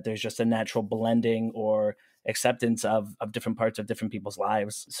think that there's just a natural blending or acceptance of different parts of different people's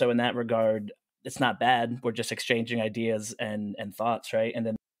lives. So in that regard, it's not bad. We're just exchanging ideas and thoughts, right? And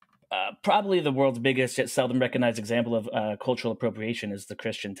then probably the world's biggest yet seldom recognized example of cultural appropriation is the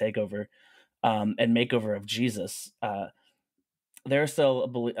Christian takeover and makeover of Jesus. There's still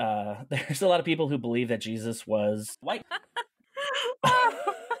a lot of people who believe that Jesus was white.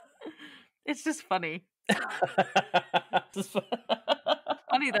 It's just funny.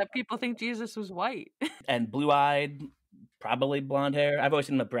 Funny that people think Jesus was white. And blue-eyed, probably blonde hair. I've always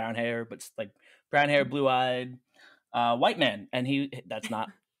seen him with brown hair, but like brown hair, blue-eyed, white man. And that's not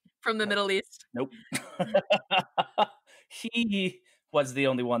from the Middle East. Nope. He was the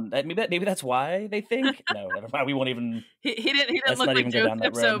only one. Maybe that's why they think. No, never mind. We won't even. He didn't look like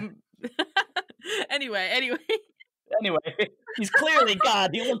Joseph. So anyway, he's clearly God.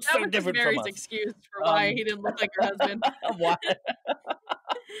 He looks so different from us. Mary's excuse for why he didn't look like her husband. Why?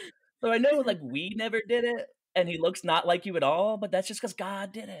 So I know, like, we never did it, and he looks not like you at all. But that's just because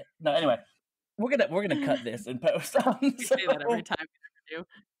God did it. No, anyway, we're gonna cut this and post. We say that every time we do.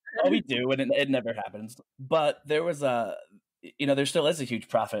 Oh, we do, and it never happens. But there was there still is a huge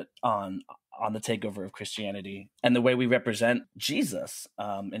profit on the takeover of Christianity and the way we represent Jesus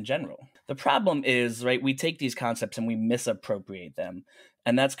in general. The problem is, right, we take these concepts and we misappropriate them.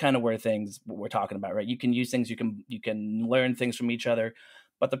 And that's kind of where we're talking about, right? You can use things, you can learn things from each other.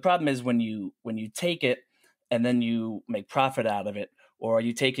 But the problem is when you take it and then you make profit out of it, or are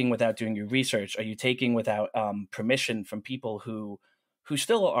you taking without doing your research? Are you taking without permission from people who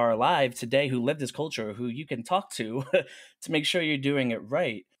still are alive today, who live this culture, who you can talk to to make sure you're doing it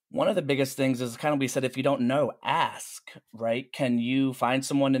right? One of the biggest things is kind of, we said, if you don't know, ask, right? Can you find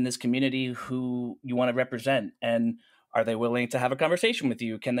someone in this community who you want to represent? And are they willing to have a conversation with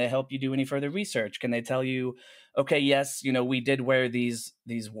you? Can they help you do any further research? Can they tell you, okay, yes, we did wear these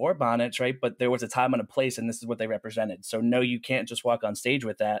war bonnets, right? But there was a time and a place, and this is what they represented. So no, you can't just walk on stage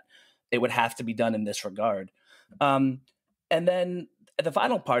with that. It would have to be done in this regard. And then the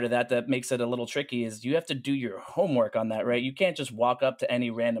final part of that makes it a little tricky is you have to do your homework on that, right? You can't just walk up to any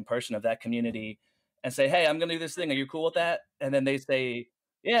random person of that community and say, hey, I'm going to do this thing. Are you cool with that? And then they say,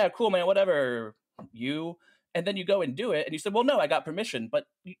 yeah, cool, man, whatever, and then you go and do it. And you say, well, no, I got permission, but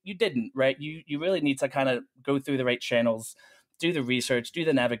you didn't, right? You really need to kind of go through the right channels, do the research, do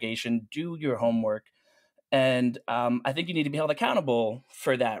the navigation, do your homework. And I think you need to be held accountable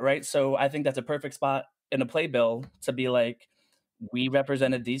for that, right? So I think that's a perfect spot in a playbill to be like, we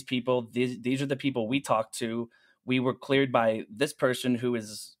represented these people. These are the people we talked to. We were cleared by this person who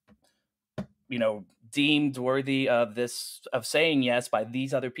is, deemed worthy of saying yes by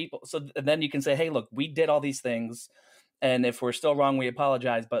these other people. So then you can say, hey, look, we did all these things. And if we're still wrong, we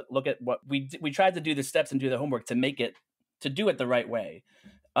apologize. But look at what we tried to do the steps and do the homework to do it the right way.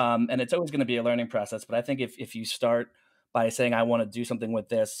 And it's always going to be a learning process. But I think if you start by saying, I want to do something with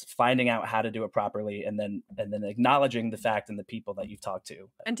this, finding out how to do it properly, and then acknowledging the fact and the people that you've talked to.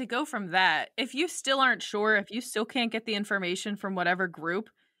 And to go from that, if you still aren't sure, if you still can't get the information from whatever group,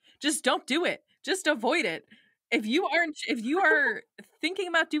 just don't do it. Just avoid it. If you are thinking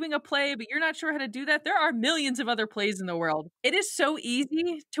about doing a play, but you're not sure how to do that, there are millions of other plays in the world. It is so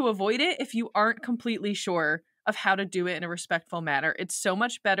easy to avoid it if you aren't completely sure of how to do it in a respectful manner. It's so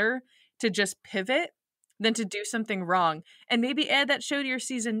much better to just pivot than to do something wrong, and maybe add that show to your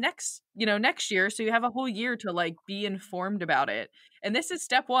season next year, so you have a whole year to be informed about it. And this is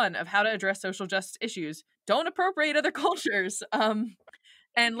step 1 of how to address social justice issues. Don't appropriate other cultures.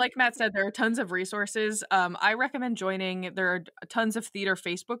 And like Matt said, there are tons of resources. I recommend joining. There are tons of theater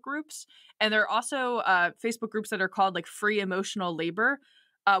Facebook groups, and there are also Facebook groups that are called Free Emotional Labor,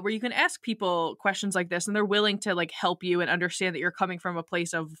 where you can ask people questions like this, and they're willing to help you and understand that you're coming from a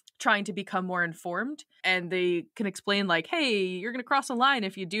place of trying to become more informed, and they can explain hey, you're going to cross a line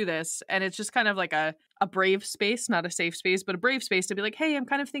if you do this. And it's just kind of a brave space, not a safe space, but a brave space to be hey, I'm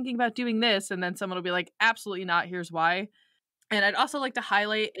kind of thinking about doing this. And then someone will be absolutely not, here's why. And I'd also like to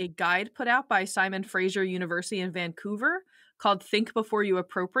highlight a guide put out by Simon Fraser University in Vancouver called Think Before You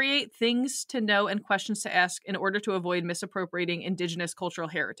Appropriate: Things to Know and Questions to Ask in Order to Avoid Misappropriating Indigenous Cultural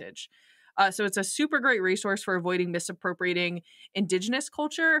Heritage. So it's a super great resource for avoiding misappropriating Indigenous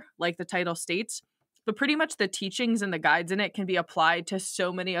culture, like the title states. But pretty much the teachings and the guides in it can be applied to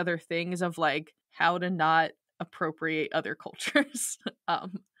so many other things of how to not appropriate other cultures.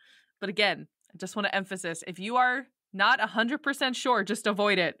 But again, I just want to emphasize, if you are not 100% sure, just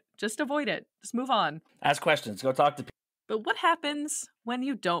avoid it. Just avoid it. Just move on. Ask questions. Go talk to people. But what happens when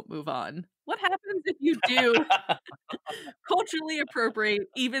you don't move on? What happens if you do culturally appropriate,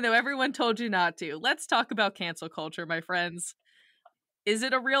 even though everyone told you not to? Let's talk about cancel culture, my friends. Is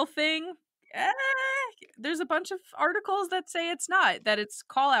it a real thing? There's a bunch of articles that say it's not, that it's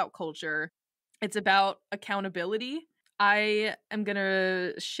call-out culture. It's about accountability. I am going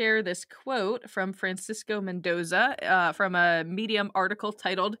to share this quote from Francisco Mendoza from a Medium article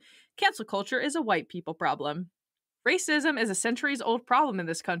titled, "Cancel Culture is a White People Problem." Racism is a centuries-old problem in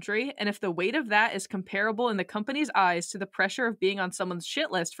this country, and if the weight of that is comparable in the company's eyes to the pressure of being on someone's shit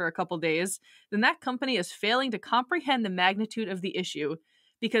list for a couple days, then that company is failing to comprehend the magnitude of the issue.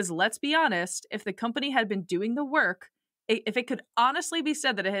 Because let's be honest, if the company had been doing the work, if it could honestly be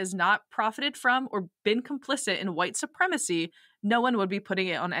said that it has not profited from or been complicit in white supremacy, no one would be putting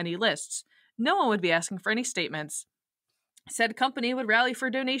it on any lists. No one would be asking for any statements. Said company would rally for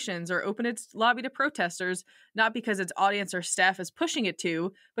donations or open its lobby to protesters, not because its audience or staff is pushing it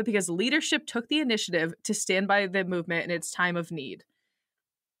to, but because leadership took the initiative to stand by the movement in its time of need.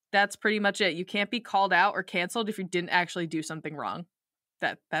 That's pretty much it. You can't be called out or canceled if you didn't actually do something wrong.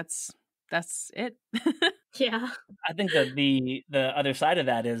 That's it. Yeah. I think that the other side of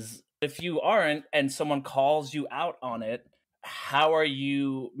that is, if you aren't and someone calls you out on it, how are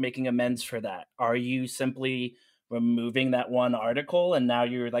you making amends for that? Are you simply removing that one article and now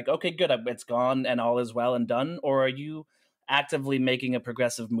you're okay, good, it's gone and all is well and done? Or are you actively making a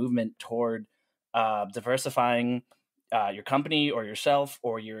progressive movement toward diversifying your company or yourself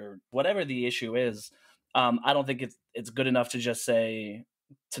or your whatever the issue is? I don't think it's good enough to just say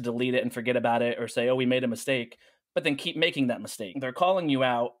to delete it and forget about it, or say, oh, we made a mistake, but then keep making that mistake. They're calling you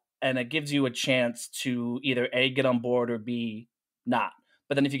out, and it gives you a chance to either A, get on board, or B, not.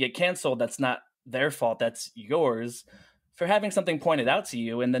 But then if you get canceled, that's not their fault, that's yours for having something pointed out to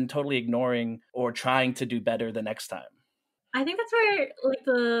you and then totally ignoring or trying to do better the next time. I think that's where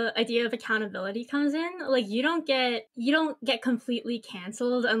the idea of accountability comes in. You don't get completely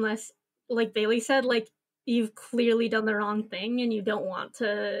canceled unless, like Bailey said, you've clearly done the wrong thing and you don't want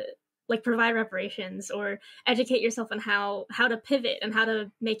to provide reparations or educate yourself on how to pivot and how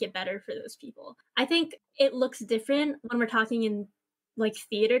to make it better for those people. I think it looks different when we're talking in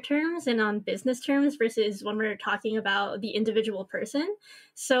theater terms and on business terms versus when we're talking about the individual person.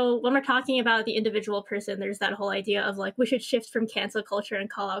 So when we're talking about the individual person, there's that whole idea of we should shift from cancel culture and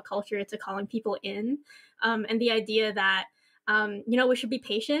call out culture to calling people in, and the idea that we should be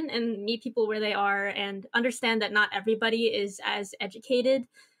patient and meet people where they are and understand that not everybody is as educated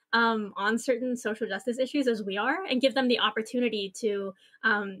on certain social justice issues as we are, and give them the opportunity to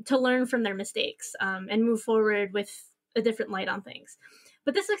learn from their mistakes and move forward with a different light on things.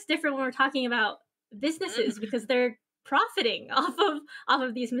 But this looks different when we're talking about businesses because they're profiting off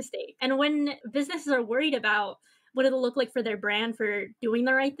of these mistakes. And when businesses are worried about what it'll look like for their brand for doing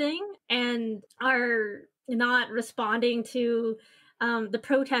the right thing and are not responding to the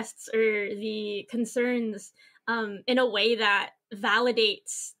protests or the concerns in a way that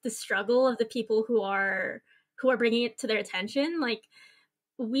validates the struggle of the people who are bringing it to their attention, like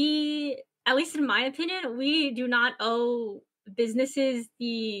we, at least in my opinion, we do not owe businesses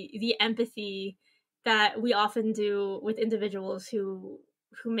the empathy that we often do with individuals who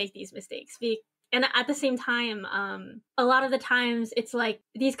make these mistakes. And at the same time, a lot of the times it's like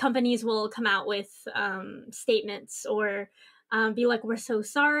these companies will come out with statements or be like, we're so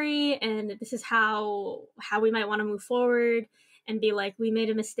sorry, and this is how we might want to move forward, and be like, we made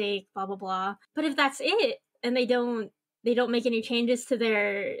a mistake, blah, blah, blah. But if that's it, and they don't make any changes to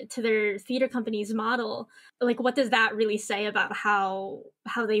their theater company's model, like what does that really say about how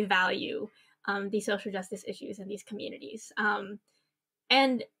they value these social justice issues in these communities?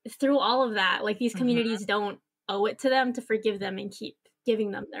 And through all of that, like these communities don't owe it to them to forgive them and keep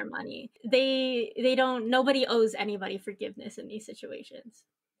giving them their money. They don't, nobody owes anybody forgiveness in these situations.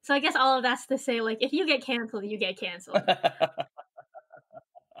 So I guess all of that's to say, like, if you get canceled, you get canceled. What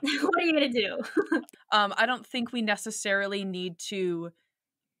are you going to do? I don't think we necessarily need to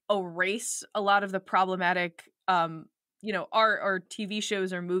erase a lot of the problematic, art or TV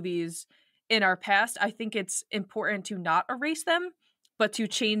shows or movies in our past. I think it's important to not erase them, but to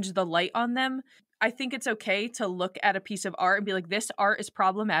change the light on them. I think it's okay to look at a piece of art and be like, this art is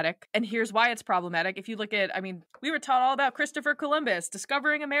problematic, and here's why it's problematic. If you look at, we were taught all about Christopher Columbus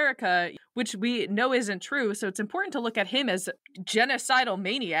discovering America, which we know isn't true. So it's important to look at him as genocidal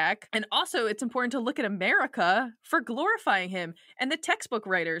maniac. And also it's important to look at America for glorifying him, and the textbook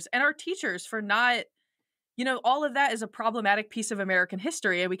writers and our teachers for not, all of that is a problematic piece of American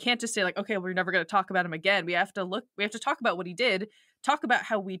history. And we can't just say like, okay, we're never going to talk about him again. We have to talk about what he did, talk about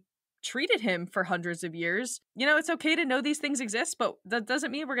how we treated him for hundreds of years. It's okay to know these things exist, but that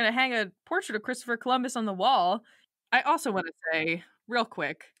doesn't mean we're going to hang a portrait of Christopher Columbus on the wall. I also want to say real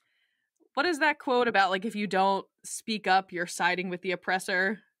quick, what is that quote about, like, if you don't speak up, you're siding with the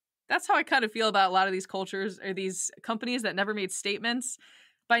oppressor? That's how I kind of feel about a lot of these cultures or these companies that never made statements.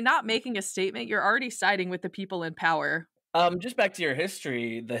 By not making a statement, you're already siding with the people in power. Just back to your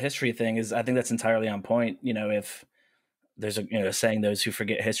history, the history thing is, I think that's entirely on point. If there's a saying, those who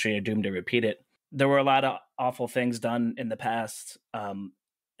forget history are doomed to repeat it. There were a lot of awful things done in the past.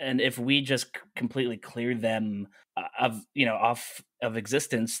 And if we just completely clear them off of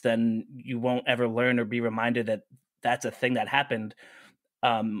existence, then you won't ever learn or be reminded that that's a thing that happened.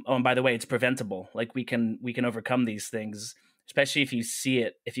 And by the way, it's preventable. Like we can overcome these things, especially if you see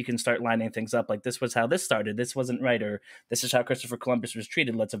it, if you can start lining things up, like this was how this started, this wasn't right, or this is how Christopher Columbus was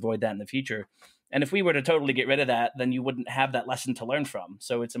treated, let's avoid that in the future. And if we were to totally get rid of that, then you wouldn't have that lesson to learn from.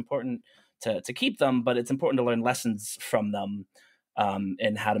 So it's important to keep them, but it's important to learn lessons from them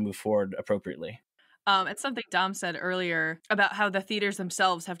and how to move forward appropriately. It's something Dom said earlier about how the theaters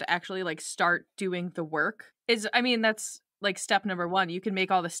themselves have to actually like start doing the work. That's like step number one. You can make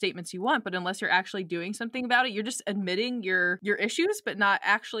all the statements you want, but unless you're actually doing something about it, you're just admitting your issues, but not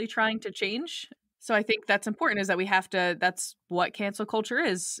actually trying to change. So I think that's important, is that that's what cancel culture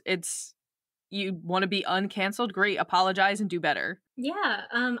is. It's, you want to be uncanceled, great, apologize and do better. Yeah,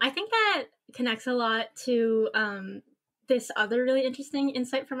 I think that connects a lot to this other really interesting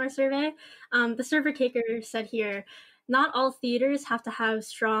insight from our survey. The survey taker said here, not all theaters have to have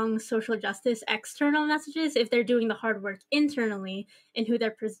strong social justice external messages if they're doing the hard work internally in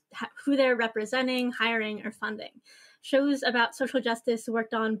who they're representing, hiring, or funding. Shows about social justice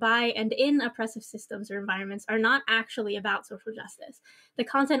worked on by and in oppressive systems or environments are not actually about social justice. The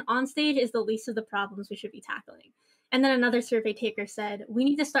content on stage is the least of the problems we should be tackling. And then another survey taker said, we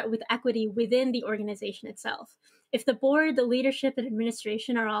need to start with equity within the organization itself. If the board, the leadership, and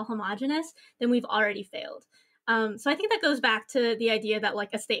administration are all homogenous, then we've already failed. So I think that goes back to the idea that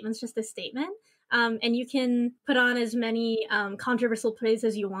like a statement's just a statement. And you can put on as many controversial praise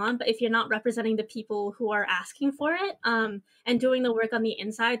as you want, but if you're not representing the people who are asking for it and doing the work on the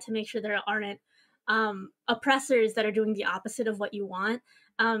inside to make sure there aren't oppressors that are doing the opposite of what you want,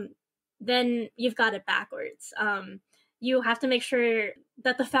 then you've got it backwards. you have to make sure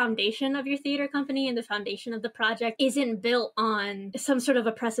that the foundation of your theater company and the foundation of the project isn't built on some sort of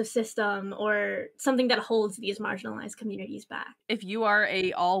oppressive system or something that holds these marginalized communities back. If you are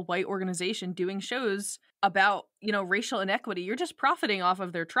a all-white organization doing shows about, racial inequity, you're just profiting off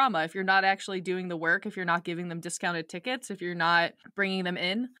of their trauma. If you're not actually doing the work, if you're not giving them discounted tickets, if you're not bringing them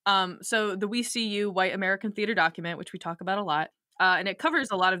in. So the We See You White American Theater document, which we talk about a lot, and it covers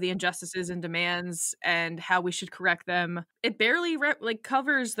a lot of the injustices and demands and how we should correct them. It barely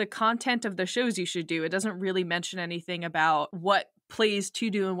covers the content of the shows you should do. It doesn't really mention anything about what plays to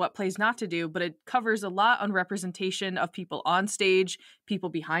do and what plays not to do, but it covers a lot on representation of people on stage, people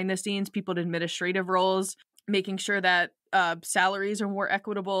behind the scenes, people in administrative roles, making sure that salaries are more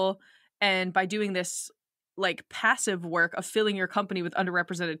equitable. And by doing this passive work of filling your company with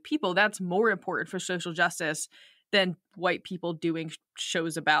underrepresented people, that's more important for social justice than white people doing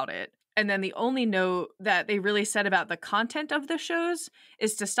shows about it. And then the only note that they really said about the content of the shows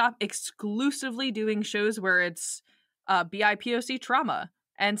is to stop exclusively doing shows where it's BIPOC trauma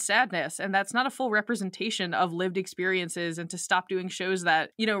and sadness, and that's not a full representation of lived experiences, and to stop doing shows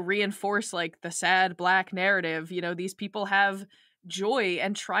that, reinforce the sad Black narrative. These people have joy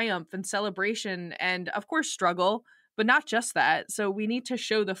and triumph and celebration and, of course, struggle, but not just that. So we need to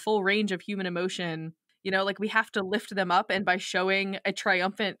show the full range of human emotion. We have to lift them up, and by showing a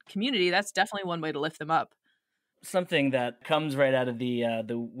triumphant community, that's definitely one way to lift them up. Something that comes right out of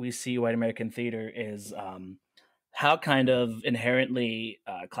the We See White American Theater is how kind of inherently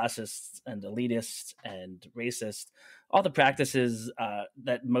classist and elitist and racist all the practices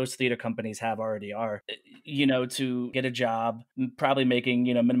that most theater companies have already are. To get a job, probably making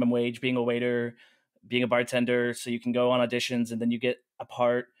minimum wage, being a waiter, being a bartender, so you can go on auditions and then you get a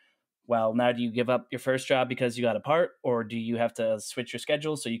part. Well, now do you give up your first job because you got a part, or do you have to switch your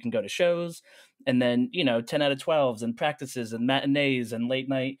schedule so you can go to shows? And then, 10 out of 12s and practices and matinees and late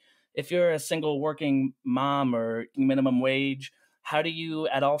night. If you're a single working mom or minimum wage, how do you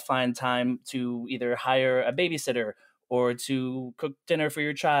at all find time to either hire a babysitter or to cook dinner for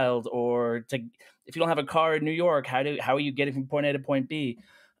your child, or to, if you don't have a car in New York, how are you getting from point A to point B?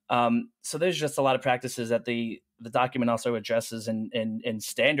 So there's just a lot of practices that the document also addresses in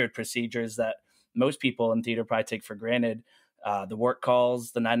standard procedures that most people in theater probably take for granted. The work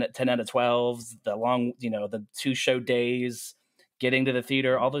calls, the 10 out of 12s, the long, the 2 show days, getting to the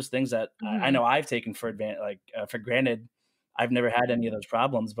theater, all those things that I know I've taken for granted. I've never had any of those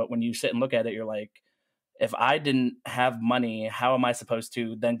problems, but when you sit and look at it, you're like, if I didn't have money, how am I supposed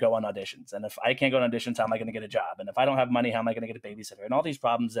to then go on auditions? And if I can't go on auditions, how am I going to get a job? And if I don't have money, how am I going to get a babysitter? And all these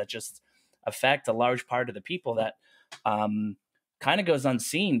problems that just affect a large part of the people that kind of goes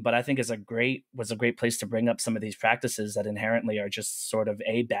unseen, but I think was a great place to bring up some of these practices that inherently are just sort of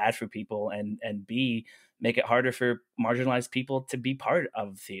A, bad for people, and B, make it harder for marginalized people to be part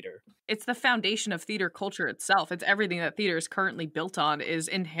of theater. It's the foundation of theater culture itself. It's everything that theater is currently built on is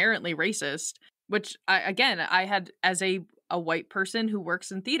inherently racist, which I had, as a white person who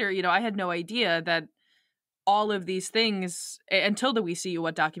works in theater, I had no idea that all of these things until the We See You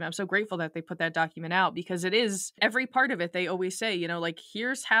What document. I'm so grateful that they put that document out, because it is every part of it. They always say,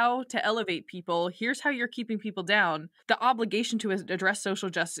 here's how to elevate people. Here's how you're keeping people down. The obligation to address social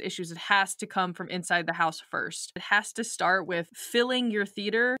justice issues, it has to come from inside the house first. It has to start with filling your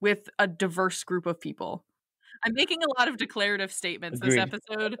theater with a diverse group of people. I'm making a lot of declarative statements this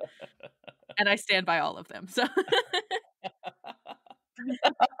episode, and I stand by all of them. So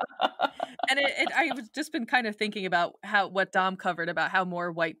and I've just been kind of thinking about what Dom covered about how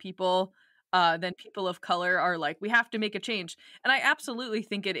more white people than people of color are we have to make a change. And I absolutely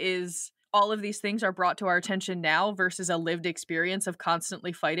think it is. All of these things are brought to our attention now versus a lived experience of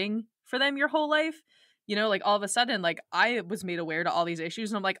constantly fighting for them your whole life. All of a sudden, I was made aware to all these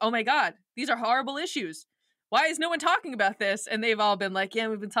issues, and I'm like, oh my God, these are horrible issues. Why is no one talking about this? And they've all been like, yeah,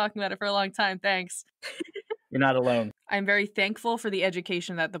 we've been talking about it for a long time. Thanks. You're not alone. I'm very thankful for the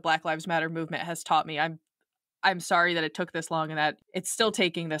education that the Black Lives Matter movement has taught me. I'm sorry that it took this long and that it's still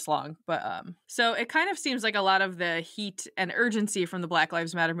taking this long. But so it kind of seems like a lot of the heat and urgency from the Black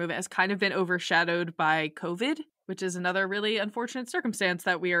Lives Matter movement has kind of been overshadowed by COVID, which is another really unfortunate circumstance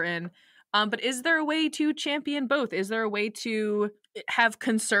that we are in. But is there a way to champion both? Is there a way to have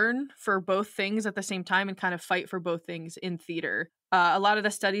concern for both things at the same time and kind of fight for both things in theater? A lot of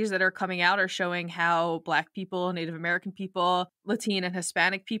the studies that are coming out are showing how Black people, Native American people, Latino and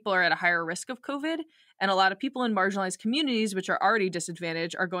Hispanic people are at a higher risk of COVID. And a lot of people in marginalized communities, which are already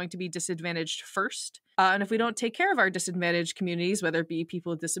disadvantaged, are going to be disadvantaged first. And if we don't take care of our disadvantaged communities, whether it be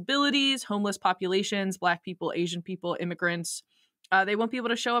people with disabilities, homeless populations, Black people, Asian people, immigrants, They won't be able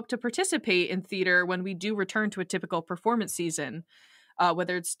to show up to participate in theater when we do return to a typical performance season,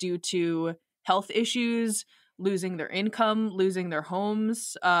 whether it's due to health issues, losing their income, losing their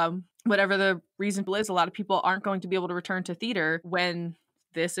homes, whatever the reason is. A lot of people aren't going to be able to return to theater when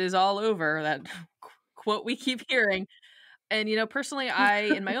this is all over, that quote we keep hearing. And, personally,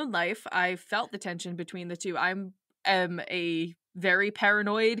 in my own life, I felt the tension between the two. am a very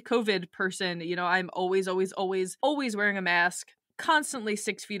paranoid COVID person. I'm always, always, always, always wearing a mask, constantly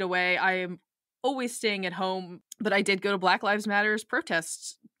 6 feet away. I am always staying at home. But I did go to Black Lives Matter's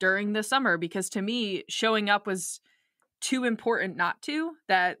protests during the summer because to me, showing up was too important not to,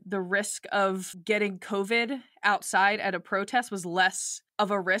 that the risk of getting COVID outside at a protest was less of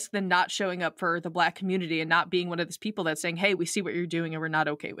a risk than not showing up for the Black community and not being one of those people that's saying, hey, we see what you're doing and we're not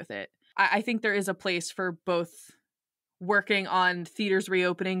okay with it. I think there is a place for both working on theaters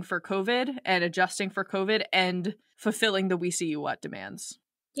reopening for COVID and adjusting for COVID and fulfilling the We See You What demands.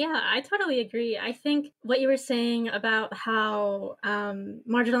 Yeah, I totally agree. I think what you were saying about how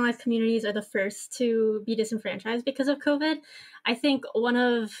marginalized communities are the first to be disenfranchised because of COVID, I think one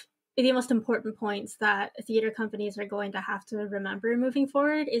of the most important points that theater companies are going to have to remember moving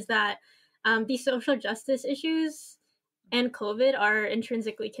forward is that these social justice issues and COVID are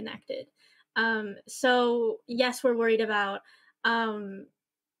intrinsically connected. So yes, we're worried about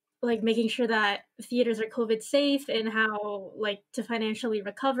making sure that theaters are COVID safe and how to financially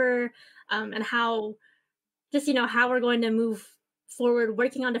recover, and how how we're going to move forward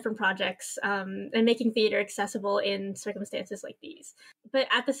working on different projects, and making theater accessible in circumstances like these. But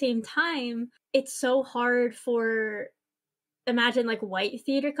at the same time, it's so hard for, imagine white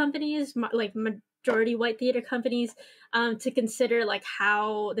theater companies, majority white theater companies, to consider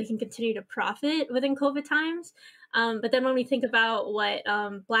how they can continue to profit within COVID times. But then when we think about what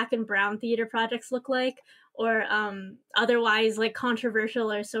Black and brown theater projects look like, or otherwise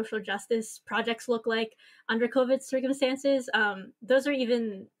controversial or social justice projects look like under COVID circumstances, those are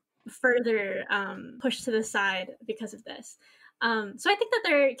even further pushed to the side because of this. So I think that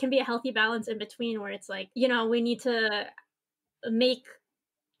there can be a healthy balance in between where it's we need to make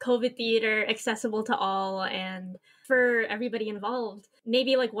COVID theater accessible to all and for everybody involved.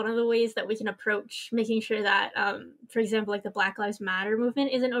 Maybe one of the ways that we can approach making sure that, for example, the Black Lives Matter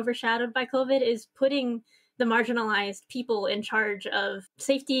movement isn't overshadowed by COVID is putting the marginalized people in charge of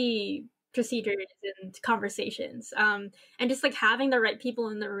safety procedures and conversations, and just having the right people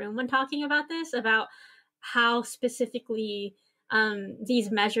in the room when talking about this, about how specifically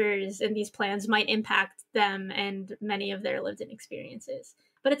these measures and these plans might impact them and many of their lived-in experiences.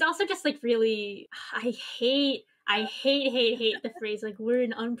 But it's also just really, I hate the phrase we're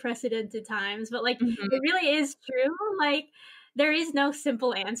in unprecedented times, but it really is true. There is no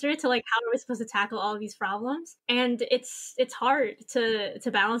simple answer to how are we supposed to tackle all of these problems, and it's hard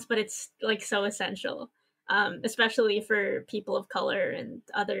to balance, but it's so essential, especially for people of color and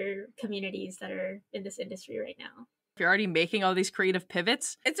other communities that are in this industry right now. If you're already making all these creative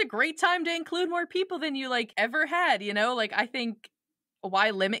pivots, it's a great time to include more people than you ever had. I think,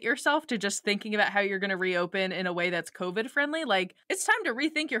 why limit yourself to just thinking about how you're going to reopen in a way that's COVID friendly? It's time to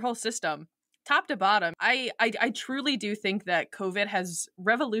rethink your whole system, top to bottom. I truly do think that COVID has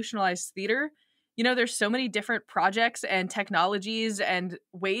revolutionized theater. There's so many different projects and technologies and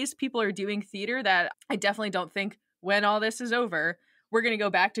ways people are doing theater that I definitely don't think when all this is over, we're going to go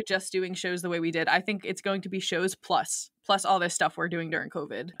back to just doing shows the way we did. I think it's going to be shows plus all this stuff we're doing during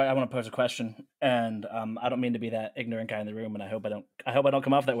COVID. I want to pose a question, and I don't mean to be that ignorant guy in the room, and I hope I don't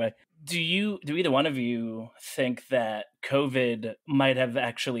come off that way. Do either one of you think that COVID might have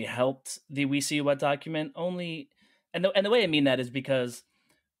actually helped the We See What document? Only, and the way I mean that is because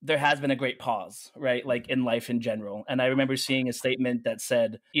there has been a great pause, right? In life in general. And I remember seeing a statement that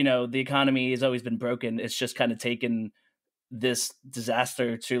said, the economy has always been broken. It's just kind of taken this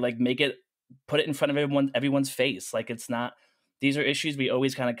disaster to put it in front of everyone's face. It's not, these are issues we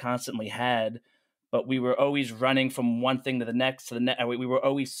always kind of constantly had, but we were always running from one thing to the next. We were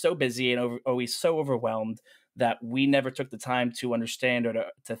always so busy and always so overwhelmed that we never took the time to understand or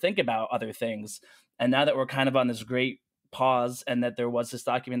to think about other things. And now that we're kind of on this great pause, and that there was this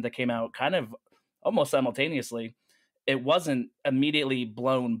document that came out kind of almost simultaneously, it wasn't immediately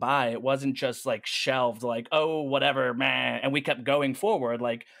blown by. It wasn't just shelved, oh, whatever, man. And we kept going forward.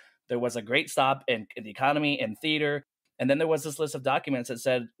 There was a great stop in the economy and theater. And then there was this list of documents that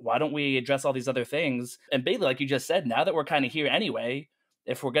said, why don't we address all these other things? And basically, like you just said, now that we're kind of here anyway,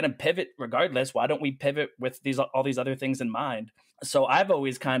 if we're going to pivot regardless, why don't we pivot with all these other things in mind? So I've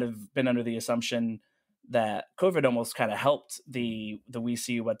always kind of been under the assumption that COVID almost kind of helped the We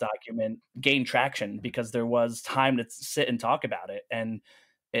See You What document gain traction because there was time to sit and talk about it, and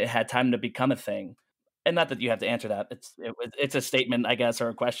it had time to become a thing. And not that you have to answer that. It's a statement, I guess, or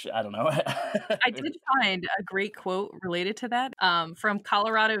a question. I don't know. I did find a great quote related to that from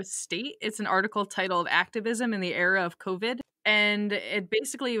Colorado State. It's an article titled "Activism in the Era of COVID," and it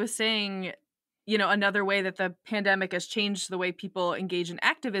basically was saying, another way that the pandemic has changed the way people engage in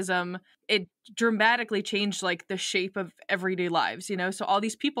activism. It dramatically changed like the shape of everyday lives. So all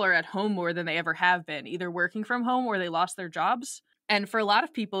these people are at home more than they ever have been, either working from home or they lost their jobs. And for a lot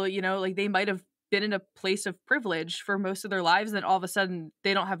of people, like they might have been in a place of privilege for most of their lives, and then all of a sudden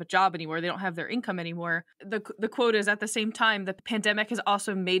they don't have a job anymore, they don't have their income anymore. The quote is, at the same time, the pandemic has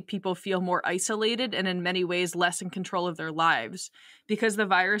also made people feel more isolated and in many ways less in control of their lives. Because the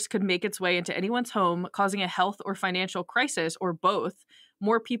virus could make its way into anyone's home, causing a health or financial crisis, or both,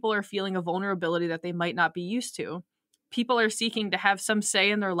 more people are feeling a vulnerability that they might not be used to. People are seeking to have some say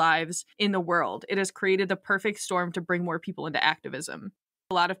in their lives in the world. It has created the perfect storm to bring more people into activism.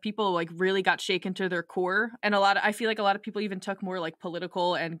 A lot of people like really got shaken to their core, and I feel like a lot of people even took more like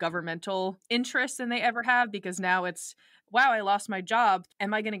political and governmental interests than they ever have, because now it's, wow, I lost my job,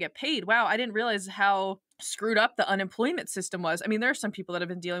 am I going to get paid? Wow, I didn't realize how screwed up the unemployment system was. I mean, there are some people that have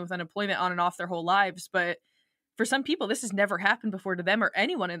been dealing with unemployment on and off their whole lives, but for some people this has never happened before to them or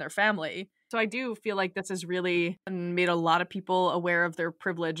anyone in their family. So I do feel like this has really made a lot of people aware of their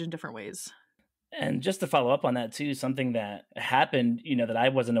privilege in different ways. And just to follow up on that too, something that happened, that I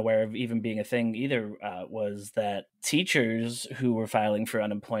wasn't aware of even being a thing either, was that teachers who were filing for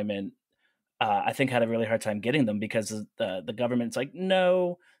unemployment, I think had a really hard time getting them because the government's like,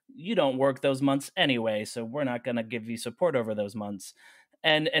 no, you don't work those months anyway, so we're not going to give you support over those months.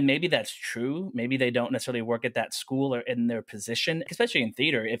 And maybe that's true. Maybe they don't necessarily work at that school or in their position, especially in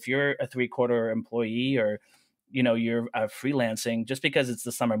theater. If you're a 3/4 employee or you're freelancing, just because it's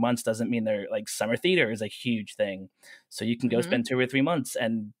the summer months doesn't mean they're like, summer theater is a huge thing. So you can go spend 2 or 3 months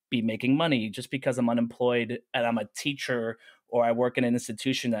and be making money. Just because I'm unemployed and I'm a teacher or I work in an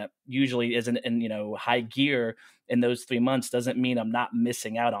institution that usually isn't in, high gear in those 3 months doesn't mean I'm not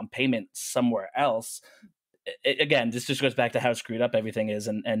missing out on payment somewhere else. Again, this just goes back to how screwed up everything is,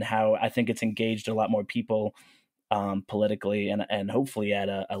 and how I think it's engaged a lot more people politically and hopefully at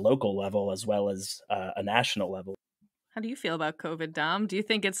a local level as well as a national level. How do you feel about COVID, Dom? Do you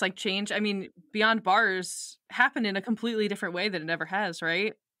think it's like changed? I mean, Beyond Bars happened in a completely different way than it ever has,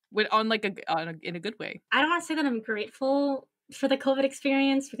 right? In a good way. I don't want to say that I'm grateful for the COVID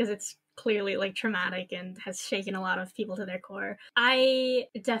experience, because it's clearly like traumatic and has shaken a lot of people to their core. I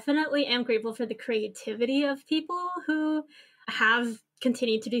definitely am grateful for the creativity of people who have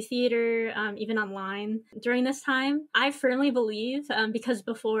continued to do theater, even online during this time. I firmly believe, because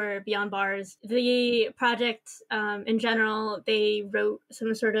before Beyond Bars, the project in general, they wrote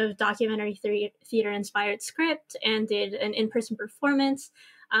some sort of documentary theater-inspired script and did an in-person performance.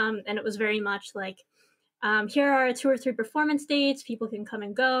 And it was very much like, here are 2 or 3 performance dates, people can come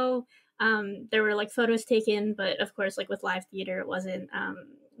and go. There were like photos taken, but of course, like with live theater, it wasn't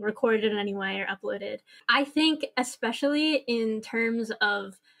recorded in any way or uploaded. I think especially in terms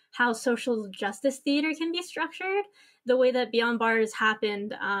of how social justice theater can be structured, the way that Beyond Bars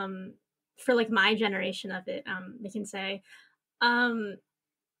happened for like my generation of it, we can say,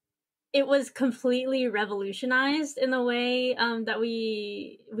 it was completely revolutionized in the way that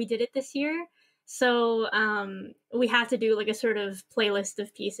we did it this year. So we had to do like a sort of playlist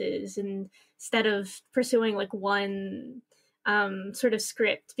of pieces instead of pursuing like one sort of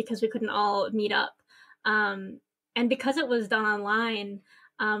script, because we couldn't all meet up. And because it was done online,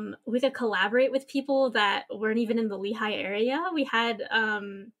 we could collaborate with people that weren't even in the Lehigh area. We had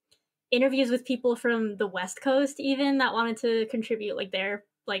interviews with people from the West Coast even that wanted to contribute like their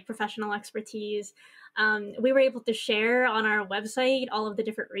like professional expertise. We were able to share on our website all of the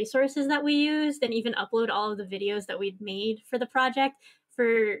different resources that we used, and even upload all of the videos that we'd made for the project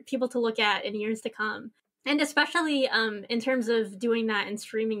for people to look at in years to come. And especially in terms of doing that and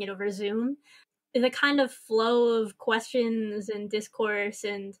streaming it over Zoom, the kind of flow of questions and discourse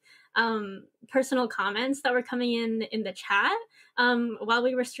and personal comments that were coming in the chat while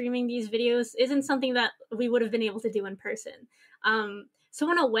we were streaming these videos isn't something that we would have been able to do in person. So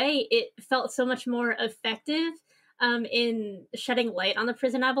in a way, it felt so much more effective in shedding light on the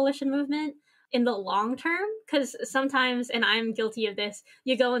prison abolition movement in the long term, because sometimes, and I'm guilty of this,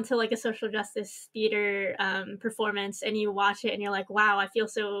 you go into like a social justice theater performance and you watch it and you're like, wow, I feel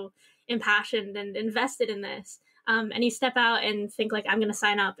so impassioned and invested in this. And you step out and think like, I'm going to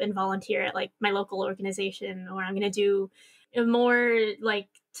sign up and volunteer at like my local organization, or I'm going to do more like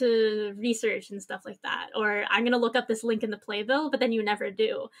to research and stuff like that, or I'm gonna look up this link in the playbill, but then you never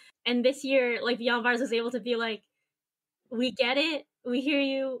do. And this year, like Beyond Bars was able to be like, we get it, we hear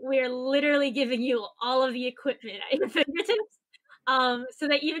you, we are literally giving you all of the equipment at your fingertips, so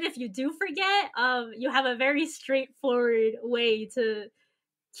that even if you do forget, you have a very straightforward way to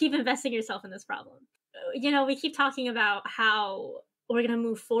keep investing yourself in this problem. You know, we keep talking about how we're gonna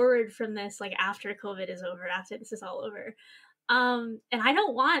move forward from this, like after COVID is over, after this is all over. And I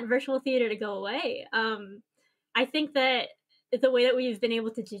don't want virtual theater to go away. I think that the way that we've been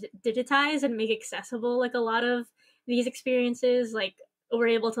able to digitize and make accessible like a lot of these experiences, like we're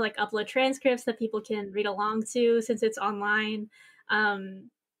able to like upload transcripts that people can read along to since it's online,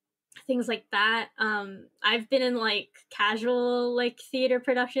 things like that. I've been in like casual like theater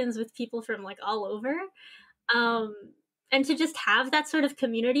productions with people from like all over. And to just have that sort of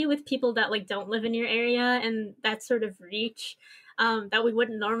community with people that like don't live in your area and that sort of reach that we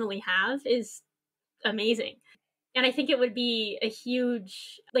wouldn't normally have is amazing. And I think it would be a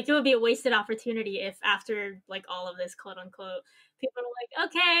huge, like it would be a wasted opportunity if after like all of this, quote unquote, people are like,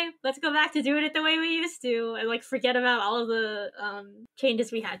 okay, let's go back to doing it the way we used to and like forget about all of the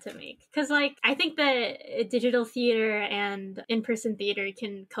changes we had to make. Because like I think that digital theater and in-person theater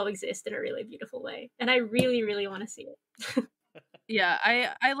can coexist in a really beautiful way. And I really, really want to see it. Yeah,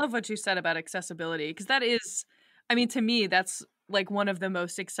 I love what you said about accessibility, because that is, I mean, to me, that's like one of the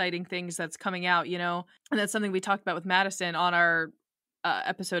most exciting things that's coming out, you know, and that's something we talked about with Madison on our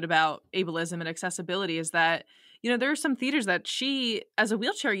episode about ableism and accessibility, is that, you know, there are some theaters that she, as a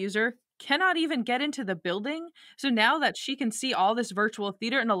wheelchair user, cannot even get into the building. So now that she can see all this virtual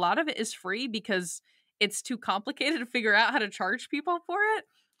theater, and a lot of it is free because it's too complicated to figure out how to charge people for it.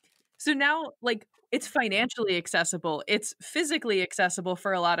 So now, like, it's financially accessible. It's physically accessible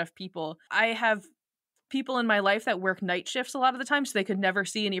for a lot of people. I have people in my life that work night shifts a lot of the time, so they could never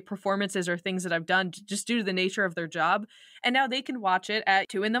see any performances or things that I've done just due to the nature of their job. And now they can watch it at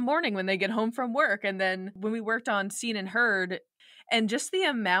 2 a.m. when they get home from work. And then when we worked on Seen and Heard, and just the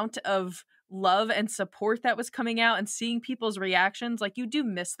amount of love and support that was coming out and seeing people's reactions, like you do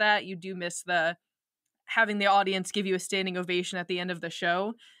miss that. You do miss the having the audience give you a standing ovation at the end of the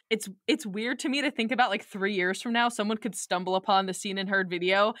show. It's weird to me to think about like 3 years from now, someone could stumble upon the Seen and Heard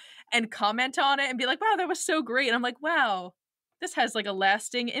video and comment on it and be like, wow, that was so great. And I'm like, wow, this has like a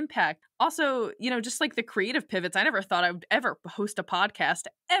lasting impact. Also, you know, just like the creative pivots, I never thought I would ever host a podcast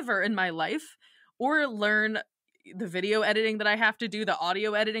ever in my life or learn the video editing that I have to do, the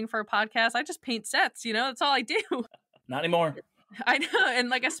audio editing for a podcast. I just paint sets, you know, that's all I do. Not anymore. I know. And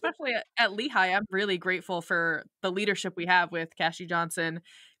like, especially at Lehigh, I'm really grateful for the leadership we have with Cassie Johnson,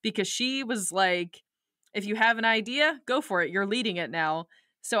 because she was like, if you have an idea, go for it. You're leading it now.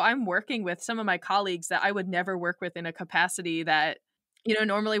 So I'm working with some of my colleagues that I would never work with in a capacity that, you know,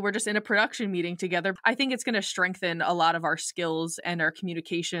 normally we're just in a production meeting together. I think it's going to strengthen a lot of our skills and our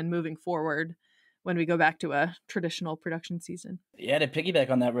communication moving forward when we go back to a traditional production season. Yeah, to piggyback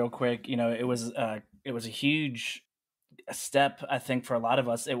on that real quick, you know, it was a huge step, I think, for a lot of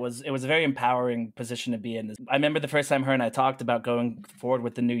us. It was a very empowering position to be in. I remember the first time her and I talked about going forward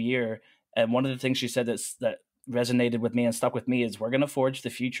with the new year, and one of the things she said that resonated with me and stuck with me is, we're going to forge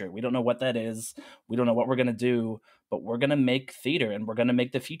the future. We don't know what that is. We don't know what we're going to do, but we're going to make theater, and we're going to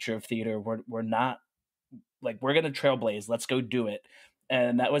make the future of theater. We're not like, we're going to trailblaze. Let's go do it.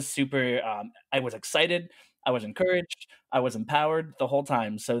 And that was super, I was excited. I was encouraged. I was empowered the whole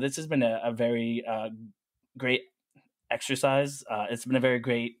time. So this has been a very great exercise. It's been a very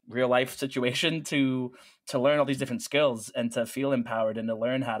great real life situation to learn all these different skills and to feel empowered and to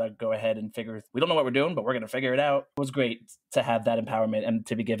learn how to go ahead and we don't know what we're doing, but we're going to figure it out. It was great to have that empowerment and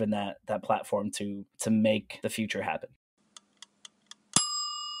to be given that platform to make the future happen.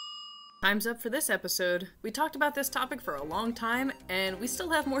 Time's up for this episode. We talked about this topic for a long time, and we still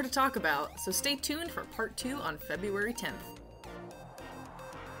have more to talk about, so stay tuned for part 2 on February 10th.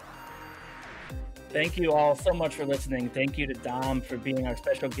 Thank you all so much for listening. Thank you to Dom for being our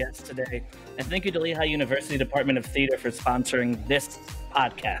special guest today. And thank you to Lehigh University Department of Theater for sponsoring this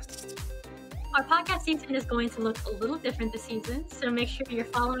podcast. Our podcast season is going to look a little different this season, so make sure you're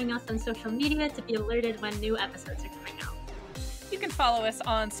following us on social media to be alerted when new episodes are coming out. You can follow us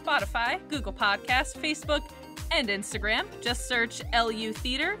on Spotify, Google Podcasts, Facebook, and Instagram. Just search LU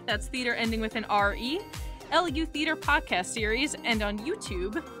Theater, that's theater ending with an R-E, LU Theater Podcast Series, and on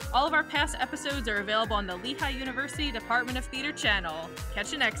YouTube. All of our past episodes are available on the Lehigh University Department of Theater channel.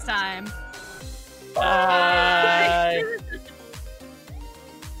 Catch you next time. Bye.